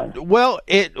light was on. Well,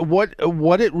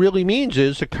 what it really means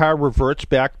is the car reverts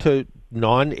back to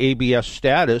non-ABS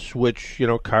status, which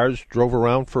cars drove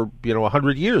around for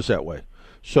 100 years that way.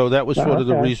 So that was sort of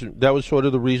the reason. That was sort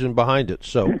of the reason behind it.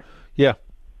 So, yeah.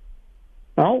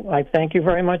 Well, I thank you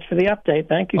very much for the update.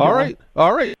 Thank you, John.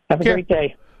 All right. Have a great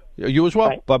day. You as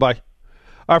well. Bye-bye.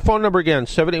 Our phone number again,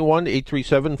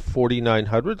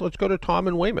 781-837-4900. Let's go to Tom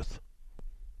in Weymouth.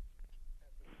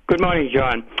 Good morning,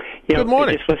 John. Good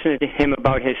morning. Just listening to him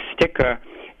about his sticker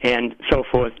and so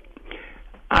forth.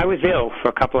 I was ill for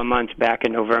a couple of months back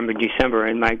in November, December,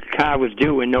 and my car was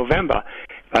due in November,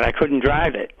 but I couldn't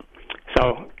drive it.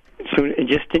 So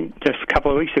just a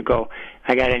couple of weeks ago,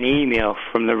 I got an email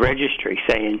from the registry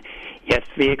saying, yes,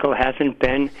 vehicle hasn't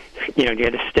been,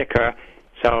 get a sticker,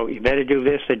 so you better do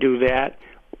this or do that,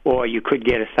 or you could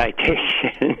get a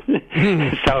citation.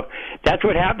 So that's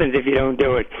what happens if you don't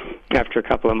do it. After a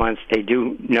couple of months, they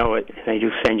do know it, and they do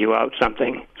send you out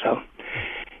something. So,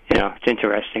 it's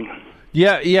interesting.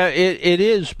 Yeah, it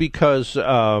is because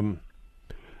I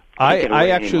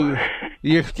actually,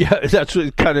 that's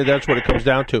what it comes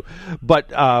down to. But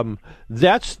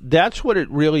that's what it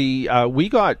really. We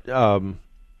got.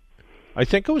 I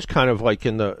think it was kind of like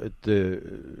in the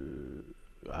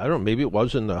I don't know, maybe it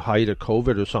was in the height of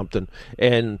COVID or something,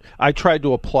 and I tried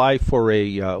to apply for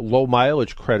a low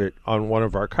mileage credit on one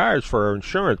of our cars for our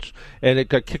insurance, and it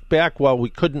got kicked back. Well, we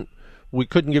couldn't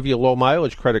give you a low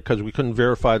mileage credit because we couldn't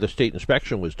verify the state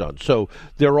inspection was done. So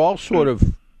they're all sort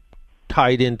of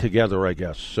tied in together, I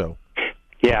guess. So.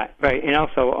 Yeah, right. And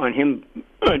also on him,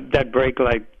 that brake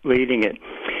light leading it.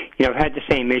 I've had the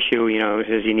same issue. It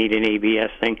says you need an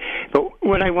ABS thing. But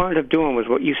what I wound up doing was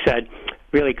what you said.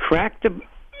 Really crack the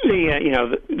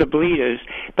bleeders.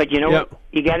 But what?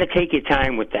 You got to take your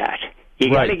time with that.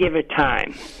 You got to give it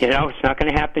time. It's not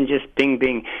going to happen just bing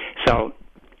bing. So.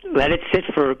 Let it sit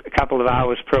for a couple of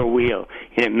hours per wheel,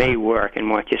 and it may work.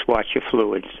 And just watch your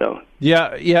fluids. So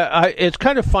it's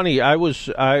kind of funny.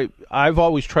 I've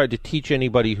always tried to teach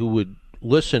anybody who would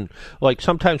listen. Like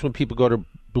sometimes when people go to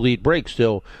bleed brakes,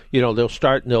 they'll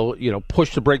start and they'll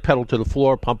push the brake pedal to the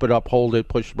floor, pump it up, hold it,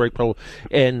 push the brake pedal.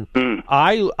 And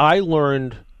I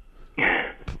learned,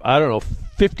 I don't know,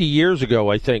 50 years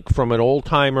ago, I think, from an old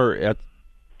timer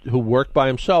who worked by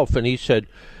himself, and he said,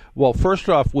 well, first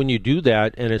off, when you do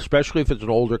that, and especially if it's an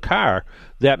older car,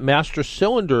 that master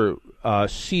cylinder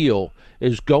seal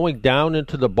is going down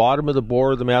into the bottom of the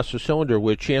bore of the master cylinder,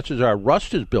 where chances are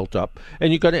rust is built up,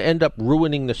 and you're going to end up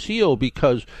ruining the seal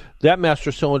because that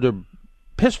master cylinder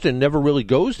piston never really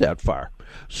goes that far.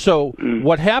 So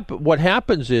what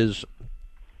happens is,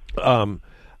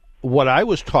 what I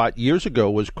was taught years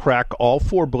ago was crack all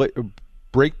four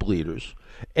brake bleeders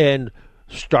and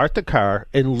start the car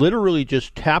and literally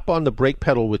just tap on the brake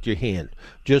pedal with your hand.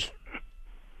 Just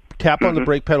tap on the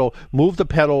brake pedal, move the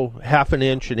pedal half an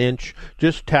inch,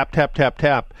 just tap, tap, tap,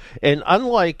 tap. And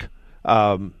unlike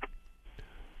when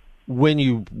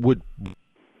you would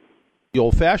the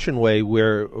old-fashioned way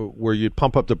where you'd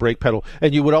pump up the brake pedal,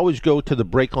 and you would always go to the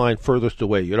brake line furthest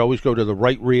away. You'd always go to the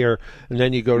right rear, and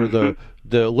then you go to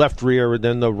the left rear, and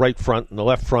then the right front and the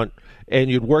left front, and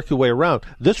you'd work your way around.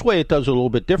 This way it does a little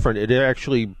bit different. It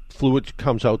actually, fluid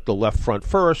comes out the left front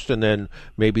first, and then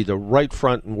maybe the right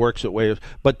front and works its way.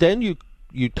 But then you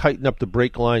tighten up the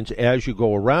brake lines as you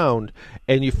go around,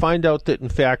 and you find out that, in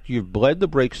fact, you've bled the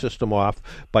brake system off.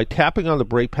 By tapping on the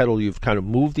brake pedal, you've kind of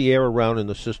moved the air around in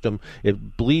the system.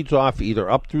 It bleeds off either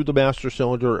up through the master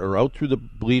cylinder or out through the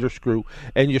bleeder screw,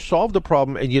 and you solve the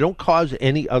problem, and you don't cause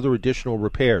any other additional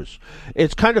repairs.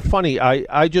 It's kind of funny.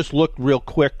 I just looked real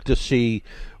quick to see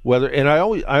whether, and I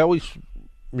always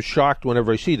am shocked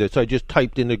whenever I see this. I just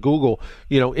typed into Google,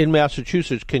 in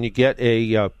Massachusetts, can you get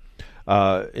a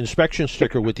inspection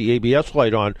sticker with the ABS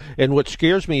light on? And what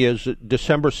scares me is that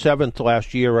December 7th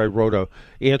last year, I wrote a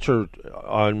answer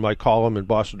on my column in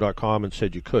Boston.com and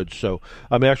said you could. So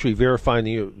I'm actually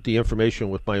verifying the information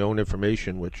with my own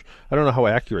information, which I don't know how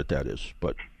accurate that is,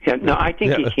 but I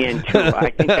think you can too. I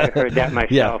think I heard that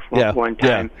myself one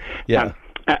time. Yeah.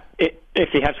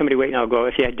 If you have somebody waiting, I'll go.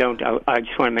 If you don't, I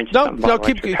just want to mention something about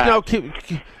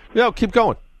keep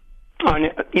going. On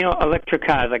electric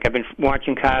cars, like I've been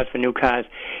watching cars for new cars,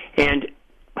 and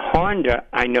Honda,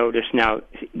 I notice now,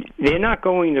 they're not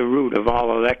going the route of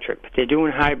all electric, but they're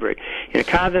doing hybrid. And a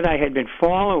car that I had been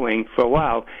following for a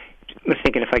while, I was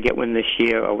thinking if I get one this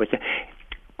year or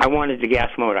I wanted the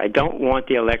gas motor. I don't want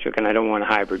the electric, and I don't want a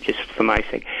hybrid, just for my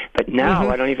sake. But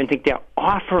now I don't even think they're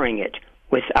offering it.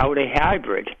 without a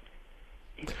hybrid.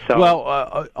 So,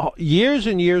 well, years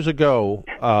and years ago,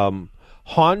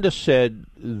 Honda said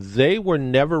they were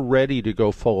never ready to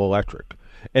go full electric.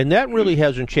 And that really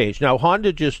hasn't changed. Now,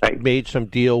 Honda just made some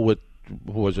deal with,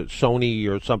 was it Sony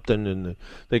or something, and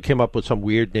they came up with some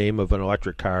weird name of an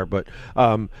electric car. But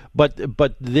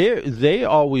they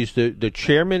always, the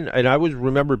chairman, and I always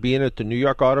remember being at the New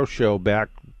York Auto Show back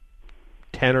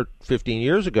 10 or 15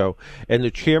 years ago, and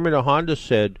the chairman of Honda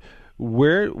said,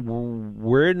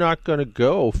 we're not going to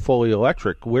go fully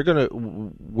electric.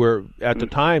 We're at the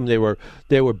time they were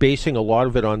basing a lot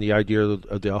of it on the idea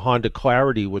of the Honda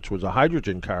Clarity, which was a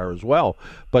hydrogen car as well.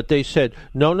 But they said,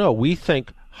 no, we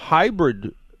think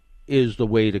hybrid is the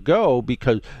way to go,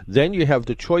 because then you have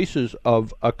the choices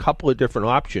of a couple of different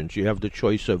options. You have the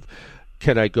choice of,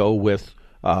 can I go with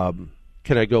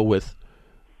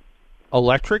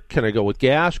electric? Can I go with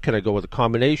gas? Can I go with a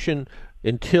combination?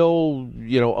 Until,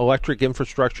 electric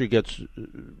infrastructure gets to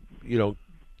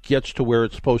where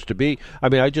it's supposed to be. I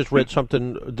mean, I just read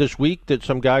something this week that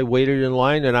some guy waited in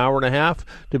line an hour and a half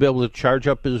to be able to charge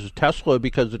up his Tesla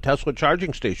because the Tesla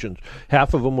charging stations,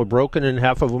 half of them were broken and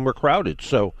half of them were crowded.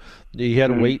 So he had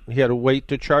to wait. He had to wait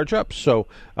to charge up. So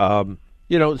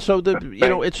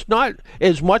it's not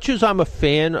as much as I'm a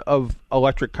fan of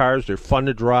electric cars. They're fun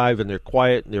to drive and they're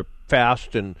quiet and they're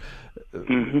fast and.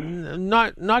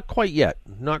 Not quite yet.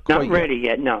 Not ready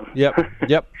yet. No. Yep.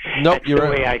 Nope. You're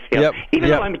right. The way I feel. Even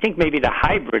though I think maybe the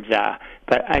hybrids are,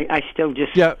 but I still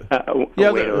just wait a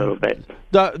little bit.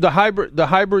 The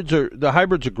hybrids are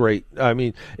great. I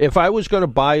mean, if I was going to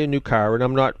buy a new car, and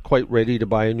I'm not quite ready to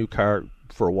buy a new car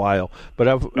for a while, but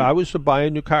if I was to buy a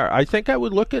new car, I think I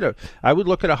would look at a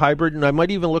hybrid, and I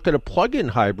might even look at a plug-in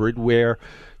hybrid where.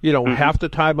 Half the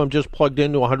time I'm just plugged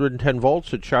into 110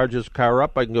 volts. It charges the car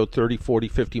up. I can go 30, 40,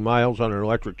 50 miles on an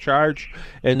electric charge.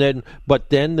 But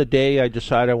then the day I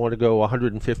decide I want to go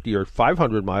 150 or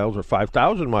 500 miles or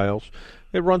 5,000 miles,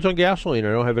 it runs on gasoline.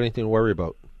 I don't have anything to worry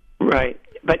about. Right.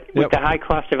 But with the high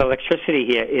cost of electricity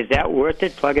here, is that worth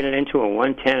it, plugging it into a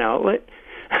 110 outlet?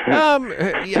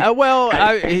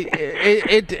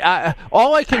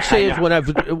 All I can say is when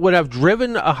I've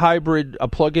driven a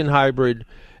plug-in hybrid,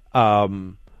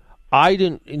 I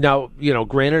didn't. Now,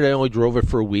 granted, I only drove it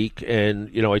for a week, and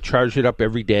I charged it up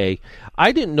every day.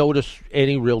 I didn't notice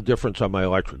any real difference on my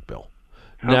electric bill.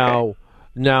 Okay.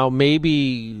 Now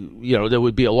maybe there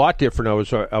would be a lot different. I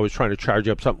was trying to charge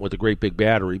up something with a great big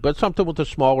battery, but something with a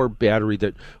smaller battery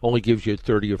that only gives you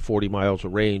 30 or 40 miles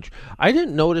of range. I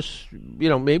didn't notice.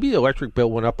 Maybe the electric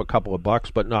bill went up a couple of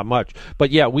bucks, but not much.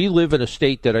 But yeah, we live in a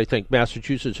state that I think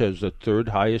Massachusetts has the third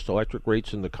highest electric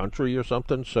rates in the country or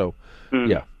something. So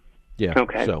yeah.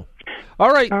 Okay. So,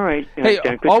 all right. Hey,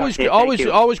 always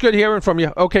good hearing from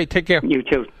you. Okay, take care. You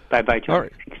too. Bye, John. All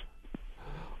right.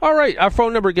 All right. Our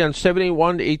phone number again,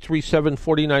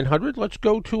 781-837-4900. Let's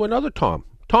go to another Tom.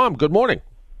 Tom, good morning.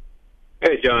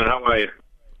 Hey, John. How are you?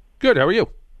 Good. How are you?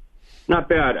 Not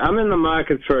bad. I'm in the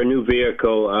market for a new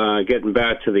vehicle, getting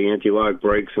back to the anti-lock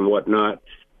brakes and whatnot.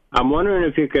 I'm wondering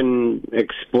if you can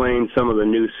explain some of the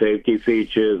new safety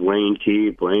features, lane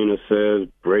keep, lane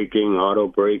assist, braking, auto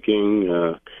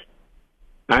braking.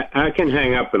 I can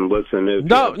hang up and listen.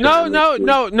 No,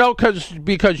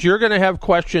 because you're going to have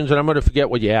questions and I'm going to forget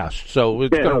what you asked. So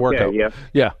it's going to work out.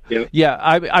 Yeah.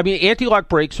 I mean, anti-lock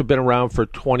brakes have been around for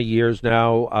 20 years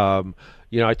now. I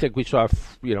think we saw,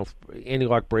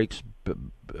 anti-lock brakes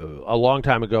a long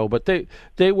time ago, but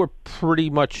they were pretty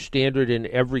much standard in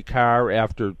every car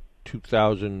after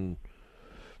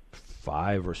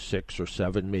 2005 or 6 or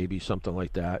 7, maybe something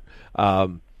like that.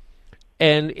 And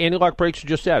anti-lock brakes are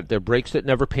just that. They're brakes that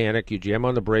never panic. You jam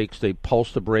on the brakes, they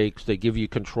pulse the brakes, they give you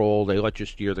control, they let you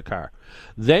steer the car.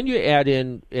 Then you add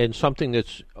in something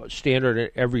that's standard in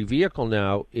every vehicle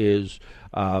now is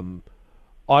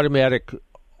automatic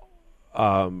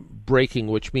braking,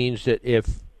 which means that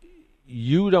if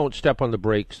you don't step on the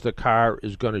brakes, the car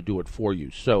is going to do it for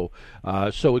you. So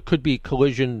it could be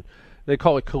collision. They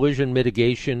call it collision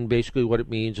mitigation. Basically what it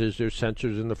means is there's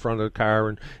sensors in the front of the car,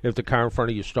 and if the car in front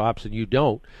of you stops and you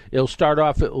don't, it'll start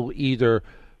off, it will either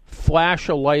flash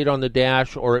a light on the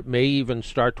dash or it may even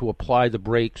start to apply the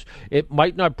brakes. It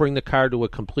might not bring the car to a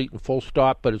complete and full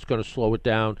stop, but it's going to slow it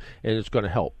down and it's going to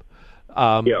help.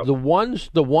 The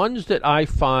ones that I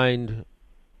find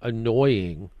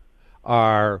annoying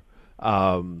are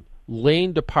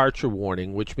lane departure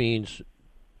warning, which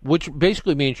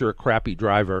basically means you're a crappy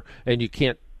driver and you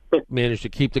can't manage to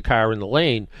keep the car in the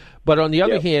lane. But on the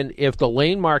other hand, if the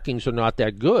lane markings are not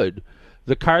that good,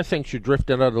 the car thinks you're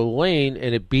drifting out of the lane,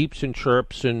 and it beeps and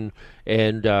chirps and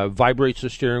vibrates the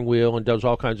steering wheel and does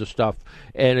all kinds of stuff,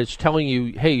 and it's telling you,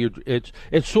 hey,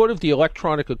 it's sort of the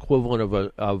electronic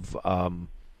equivalent of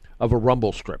a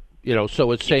rumble strip,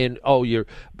 So it's saying, oh,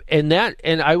 and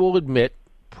I will admit,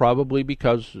 probably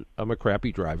because I'm a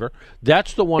crappy driver,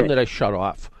 that's the one that I shut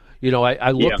off.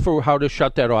 I look for how to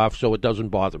shut that off so it doesn't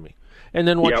bother me. And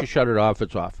then once you shut it off,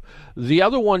 it's off. The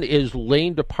other one is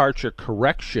lane departure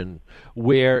correction,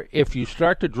 where if you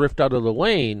start to drift out of the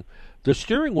lane, the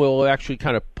steering wheel will actually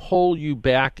kind of pull you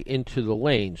back into the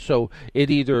lane. So it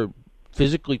either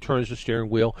physically turns the steering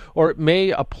wheel, or it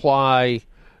may apply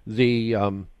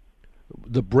the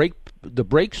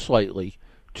brake slightly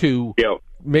to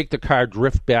make the car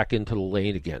drift back into the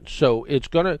lane again. So it's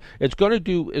gonna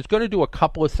do a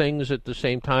couple of things at the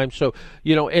same time. So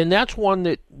and that's one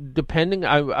that, depending,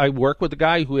 I work with a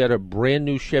guy who had a brand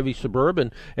new Chevy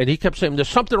Suburban, and he kept saying, there's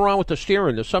something wrong with the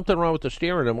steering.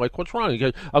 I'm like, what's wrong? He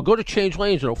goes, I'll go to change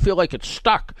lanes and it'll feel like it's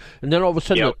stuck, and then all of a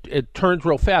sudden it turns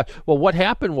real fast. Well, what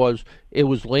happened was, it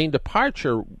was lane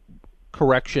departure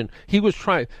correction.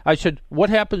 I said, what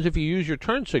happens if you use your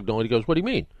turn signal? And he goes, what do you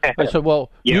mean? I said,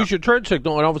 well, use your turn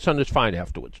signal, and all of a sudden it's fine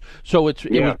afterwards. So it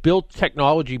was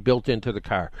technology built into the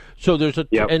car. So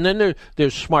and then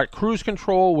there's smart cruise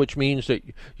control, which means that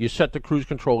you set the cruise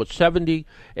control at 70,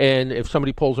 and if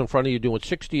somebody pulls in front of you doing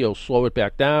 60, it'll slow it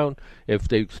back down. If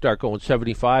they start going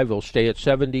 75, it'll stay at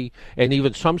 70. And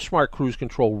even some smart cruise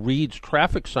control reads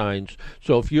traffic signs.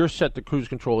 So if you're set the cruise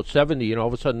control at 70 and all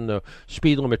of a sudden the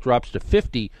speed limit drops to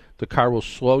 50, the car will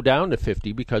slow down to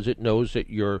 50 because it knows that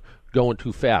you're going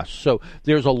too fast. So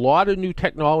there's a lot of new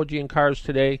technology in cars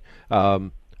today.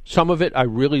 Some of it I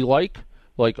really like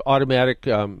automatic,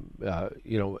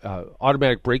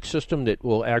 automatic brake system that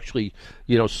will actually,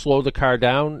 slow the car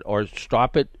down or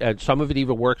stop it. And some of it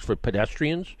even works for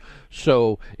pedestrians.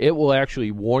 So it will actually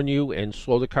warn you and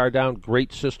slow the car down.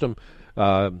 Great system.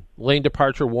 Lane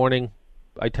departure warning,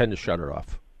 I tend to shut it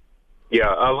off.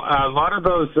 Yeah, a lot of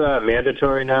those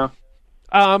mandatory now?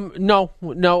 No.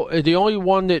 The only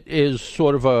one that is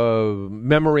sort of a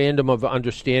memorandum of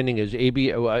understanding is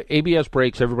ABS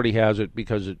brakes. Everybody has it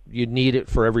because you need it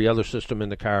for every other system in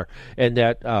the car. And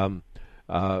that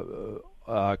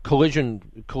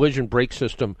collision brake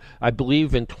system, I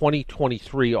believe in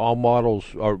 2023, all models,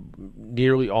 or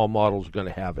nearly all models, are going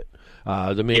to have it.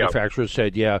 The manufacturer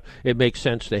said, it makes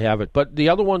sense to have it. But the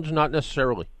other ones, not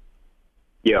necessarily.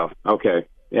 Yeah, okay.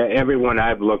 Everyone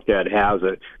I've looked at has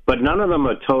it, but none of them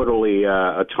are totally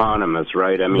autonomous,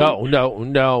 right? I mean,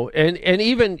 no, and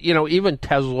even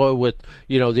Tesla with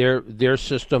their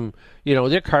system,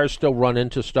 their cars still run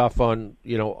into stuff on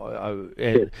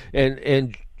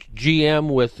and GM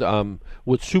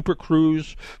with Super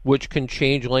Cruise, which can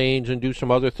change lanes and do some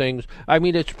other things. I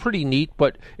mean, it's pretty neat,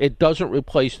 but it doesn't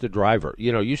replace the driver.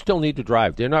 You still need to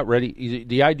drive. They're not ready.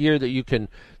 The idea that you can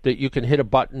hit a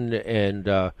button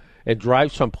and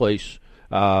drive someplace,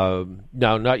 no,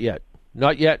 not yet,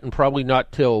 and probably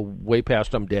not till way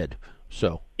past I'm dead.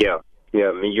 So yeah,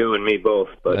 I mean, you and me both.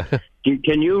 But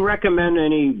can you recommend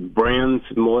any brands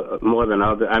more than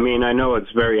others? I mean, I know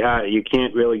it's very hard. You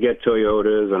can't really get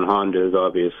Toyotas and Hondas,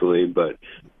 obviously, but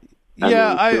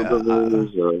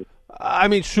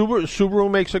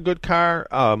Subaru makes a good car.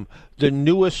 The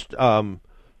newest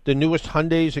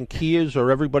Hyundais and Kias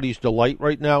are everybody's delight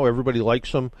right now. Everybody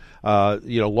likes them.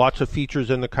 Lots of features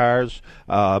in the cars.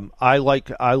 I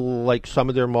like some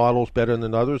of their models better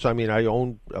than others. I mean, I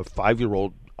own a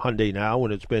 5-year-old Hyundai now,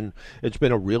 and it's been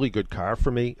a really good car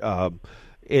for me.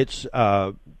 It's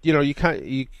you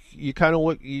kind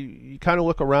of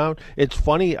look around. It's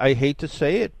funny. I hate to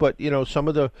say it, but some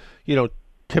of the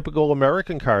typical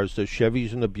American cars, the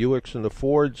Chevys and the Buicks and the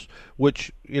Fords,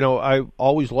 which I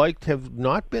always liked, have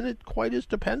not been quite as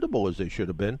dependable as they should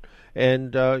have been,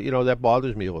 and that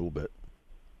bothers me a little bit.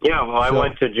 Yeah, well, I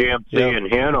went to GMC in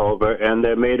Hanover, and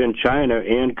they're made in China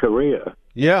and Korea.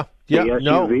 Yeah, the SUVs.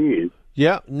 No.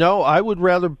 Yeah, no, I would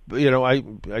rather, I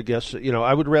guess,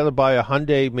 I would rather buy a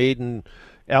Hyundai made in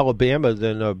Alabama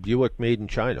than a Buick made in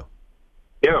China.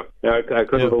 Yeah, I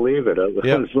couldn't believe it. I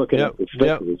was looking at the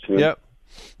stickers. Yeah.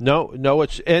 No,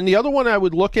 it's, and the other one I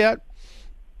would look at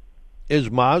is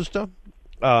Mazda.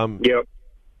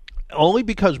 Only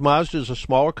because Mazda is a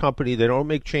smaller company, they don't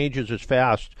make changes as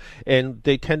fast, and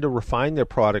they tend to refine their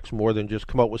products more than just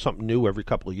come out with something new every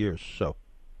couple of years. So.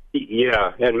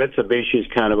 Yeah, and Mitsubishi's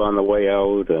kind of on the way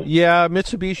out. Yeah,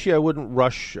 Mitsubishi, I wouldn't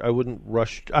rush.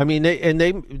 I mean,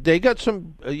 they got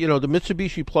some. The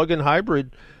Mitsubishi plug-in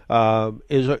hybrid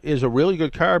is a really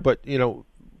good car, but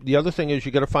the other thing is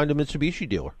you got to find a Mitsubishi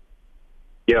dealer.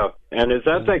 Yeah, and is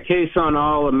that the case on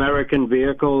all American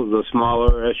vehicles, the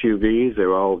smaller SUVs?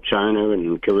 They're all China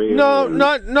and Korea? No,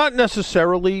 not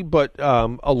necessarily, but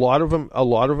a lot of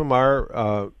them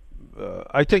are.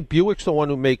 I think Buick's the one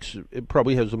who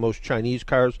probably has the most Chinese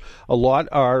cars. A lot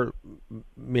are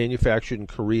manufactured in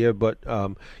Korea, but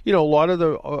a lot of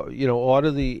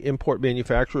the import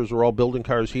manufacturers are all building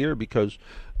cars here because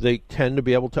they tend to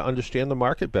be able to understand the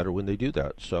market better when they do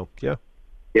that. So yeah.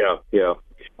 Yeah.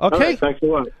 Okay. All right, thanks a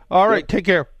lot. All right, take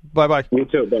care. Bye-bye. You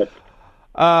too, bye.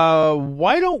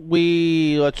 Why don't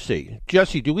we, let's see.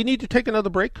 Jesse, do we need to take another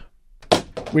break?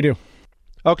 We do.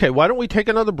 Okay, why don't we take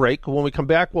another break? When we come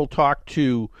back, we'll talk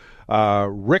to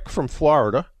Rick from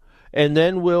Florida, and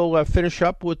then we'll finish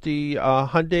up with the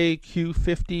Hyundai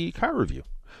Q50 car review.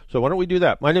 So why don't we do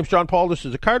that? My name's John Paul. This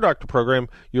is the Car Doctor program.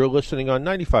 You're listening on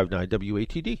 95.9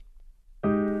 WATD.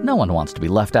 No one wants to be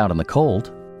left out in the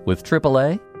cold. With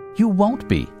AAA, you won't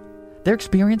be. Their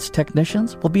experienced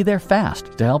technicians will be there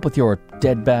fast to help with your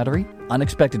dead battery,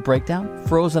 unexpected breakdown,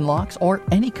 frozen locks, or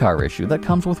any car issue that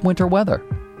comes with winter weather.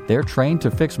 They're trained to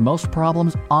fix most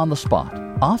problems on the spot,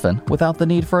 often without the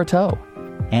need for a tow.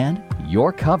 And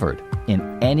you're covered in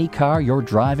any car you're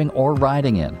driving or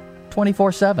riding in,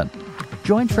 24/7.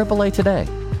 Join AAA today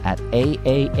at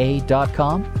aaa.com/join.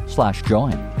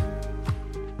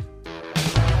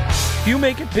 Few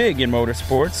make it big in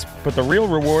motorsports, but the real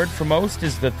reward for most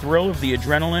is the thrill of the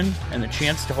adrenaline and the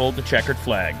chance to hold the checkered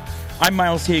flag. I'm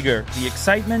Miles Heger. The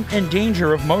excitement and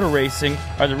danger of motor racing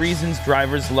are the reasons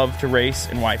drivers love to race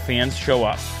and why fans show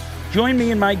up. Join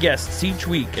me and my guests each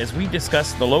week as we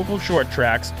discuss the local short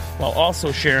tracks while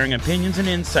also sharing opinions and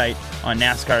insight on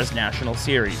NASCAR's National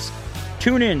Series.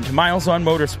 Tune in to Miles on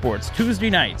Motorsports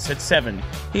Tuesday nights at 7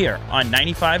 here on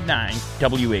 95.9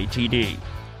 WATD.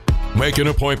 Make an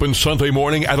appointment Sunday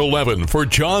morning at 11 for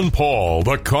John Paul,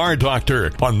 the Car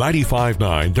Doctor, on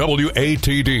 95.9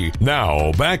 WATD.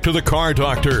 Now, back to the Car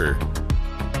Doctor.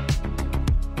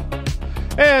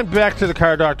 And back to the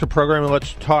Car Doctor program, and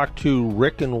let's talk to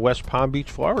Rick in West Palm Beach,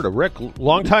 Florida. Rick,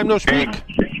 long time no speak.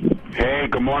 Hey,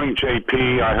 good morning,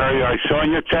 JP. I heard you. I saw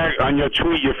on your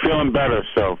tweet you're feeling better,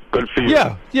 so good for you.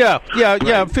 Yeah.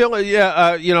 I'm feeling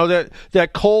that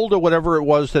cold or whatever it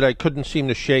was that I couldn't seem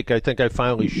to shake. I think I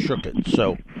finally shook it.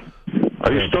 So,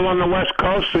 are you still on the West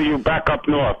Coast, or are you back up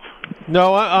north?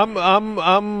 No, I'm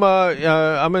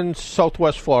in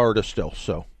Southwest Florida still.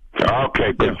 So.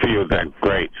 Okay, good for you then.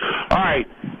 Great. All right,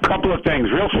 couple of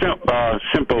things, real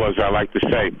simple as I like to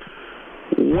say.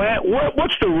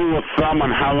 What's the rule of thumb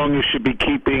on how long you should be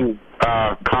keeping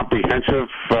comprehensive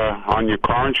on your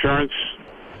car insurance?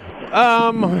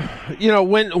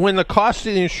 When the cost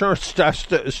of the insurance starts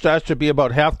to be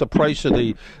about half the price of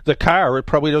the car, it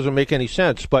probably doesn't make any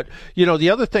sense. But the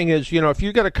other thing is, if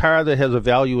you got a car that has a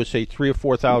value of say $3,000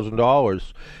 or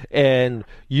 $4,000, and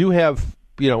you have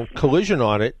collision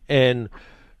on it, and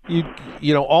you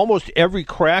almost every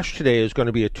crash today is going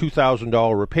to be a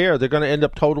 $2,000 repair. They're going to end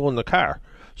up totaling the car.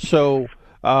 So,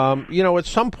 at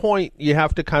some point you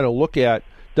have to kind of look at,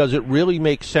 does it really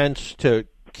make sense to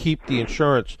keep the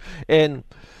insurance? And,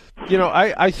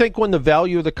 I think when the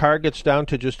value of the car gets down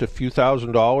to just a few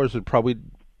 $1,000s, it probably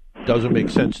doesn't make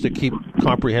sense to keep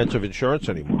comprehensive insurance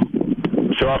anymore.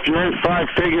 So if you're in five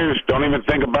figures, don't even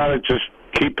think about it, just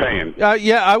keep paying.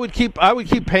 I would keep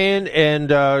paying,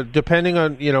 and depending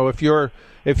on if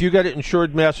you got it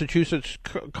insured in Massachusetts,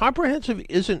 comprehensive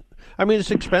isn't. I mean,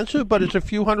 it's expensive, but it's a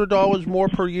few $100s more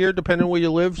per year, depending on where you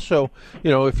live. So,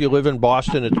 if you live in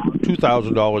Boston, it's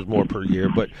 $2,000 more per year.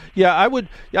 But yeah, I would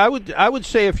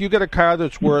say if you get a car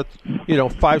that's worth $5,000,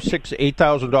 $6,000,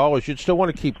 $8,000, you'd still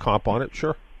want to keep comp on it.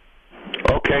 Sure.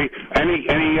 Okay. Any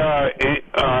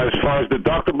as far as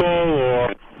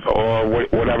deductible or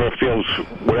whatever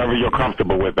you're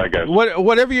comfortable with, I guess.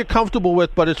 Whatever you're comfortable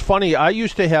with, but it's funny. I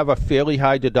used to have a fairly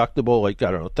high deductible, like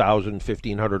 $1,000,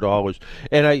 $1,500,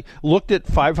 and I looked at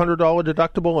 $500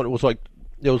 deductible, and it was like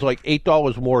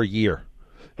 $8 more a year,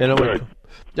 and I'm like,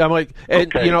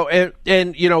 and okay.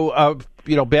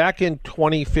 Back in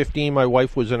 2015, my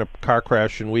wife was in a car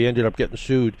crash, and we ended up getting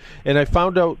sued, and I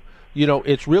found out.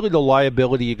 It's really the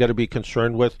liability you got to be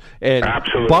concerned with, and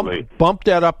bump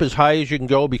that up as high as you can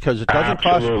go, because it doesn't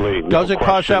cost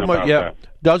that much. Yeah,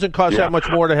 doesn't cost that much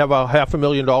more to have a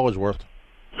 $500,000 worth.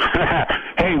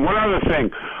 Hey, one other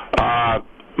thing,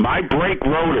 my brake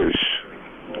rotors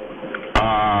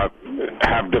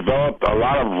have developed a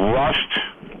lot of rust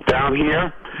down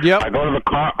here. Yep. I go to the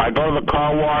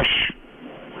car wash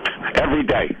every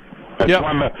day.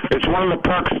 It's one of the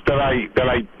perks that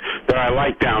I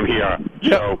like down here.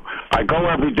 Yep. So I go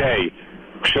every day.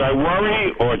 Should I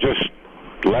worry or just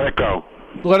let it go?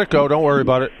 Let it go. Don't worry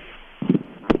about it.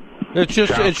 It's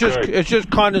just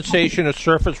condensation, a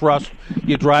surface rust.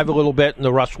 You drive a little bit, and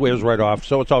the rust wears right off,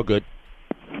 so it's all good.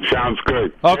 Sounds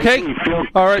good. Okay.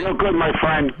 All right. Feel good, my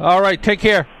friend. All right. Take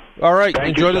care. All right. Thank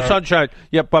Enjoy you, the sir. sunshine.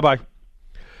 Yep. Bye-bye.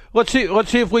 Let's see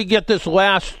if we get this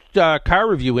last car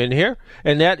review in here,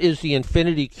 and that is the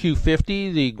Infiniti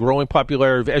Q50. The growing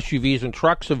popularity of SUVs and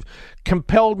trucks have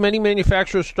compelled many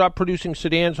manufacturers to stop producing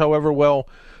sedans. However,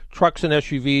 trucks and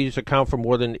SUVs account for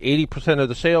more than 80% of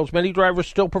the sales. Many drivers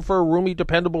still prefer a roomy,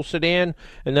 dependable sedan,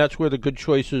 and that's where the good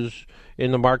choices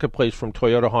in the marketplace from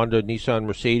Toyota, Honda, Nissan,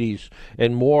 Mercedes,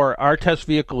 and more. Our test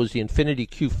vehicle is the Infiniti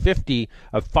Q50,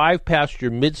 a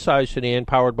 5-passenger mid-size sedan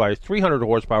powered by a 300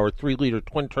 horsepower, 3-liter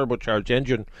twin turbocharged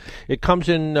engine. It comes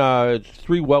in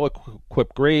 3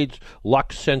 well-equipped grades: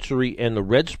 Luxe, Sensory, and the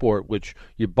Red Sport, which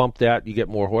you bump that, you get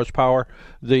more horsepower.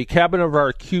 The cabin of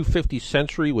our Q50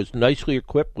 Sensory was nicely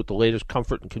equipped with the latest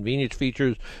comfort and convenience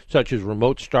features, such as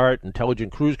remote start,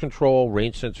 intelligent cruise control,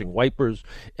 rain-sensing wipers,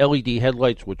 LED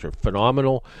headlights, which are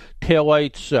phenomenal,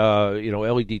 taillights,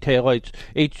 LED taillights,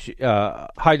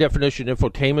 high-definition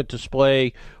infotainment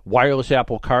display, wireless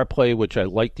Apple CarPlay, which I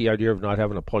like the idea of not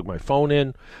having to plug my phone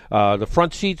in. The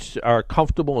front seats are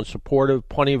comfortable and supportive,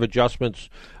 plenty of adjustments.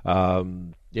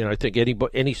 I think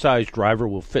any size driver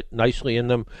will fit nicely in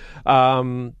them.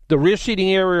 The rear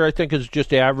seating area, I think, is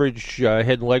just average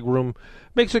head and leg room.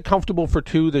 Makes it comfortable for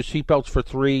 2. There's seatbelts for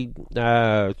 3.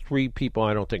 3 people,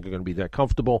 I don't think, are going to be that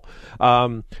comfortable.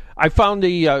 I found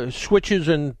the switches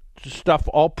and stuff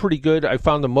all pretty good. I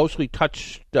found the mostly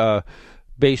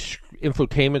touch-based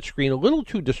infotainment screen a little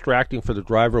too distracting for the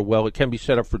driver. Well, it can be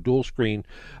set up for dual screen.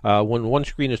 When one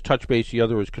screen is touch-based, the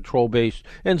other is control-based.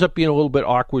 Ends up being a little bit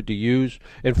awkward to use.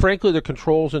 And frankly, the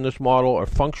controls in this model are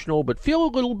functional, but feel a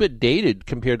little bit dated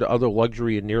compared to other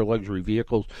luxury and near-luxury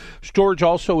vehicles. Storage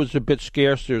also is a bit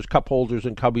scarce. There's cup holders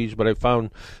and cubbies, but I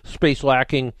found space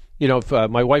lacking. If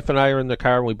my wife and I are in the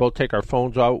car and we both take our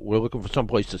phones out, we're looking for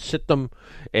someplace to sit them,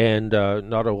 and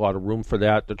not a lot of room for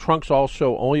that. The trunk's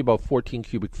also only about 14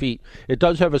 cubic feet. It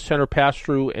does have a center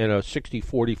pass-through and a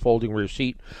 60/40 folding rear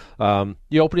seat.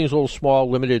 The opening is a little small,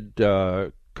 limited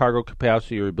cargo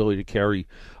capacity or ability to carry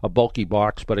a bulky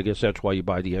box, but I guess that's why you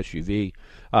buy the SUV.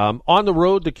 On the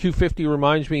road, the Q50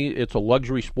 reminds me it's a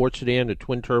luxury sports sedan. The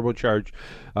twin turbocharged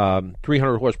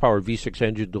 300 horsepower V6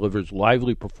 engine delivers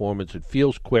lively performance. It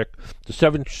feels quick. The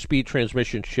 7-speed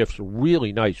transmission shifts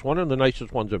really nice. One of the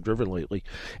nicest ones I've driven lately.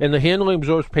 And the handling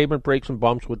absorbs pavement brakes and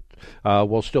bumps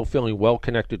while still feeling well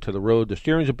connected to the road. The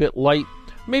steering's a bit light.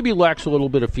 Maybe lacks a little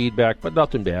bit of feedback, but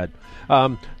nothing bad.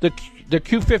 The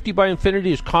Q50 by Infiniti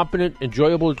is competent,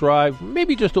 enjoyable to drive,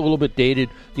 maybe just a little bit dated.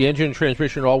 The engine and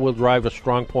transmission all-wheel drive are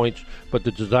strong points, but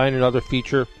the design and other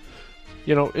feature,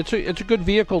 it's a good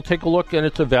vehicle. Take a look, and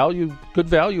it's good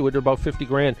value at about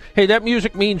 $50,000. Hey, that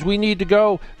music means we need to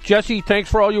go. Jesse, thanks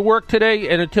for all your work today,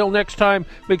 and until next time,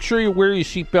 make sure you wear your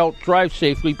seatbelt, drive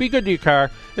safely, be good to your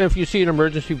car, and if you see an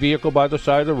emergency vehicle by the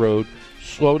side of the road,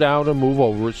 slow down and move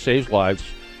over. It saves lives.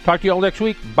 Talk to you all next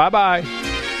week. Bye-bye.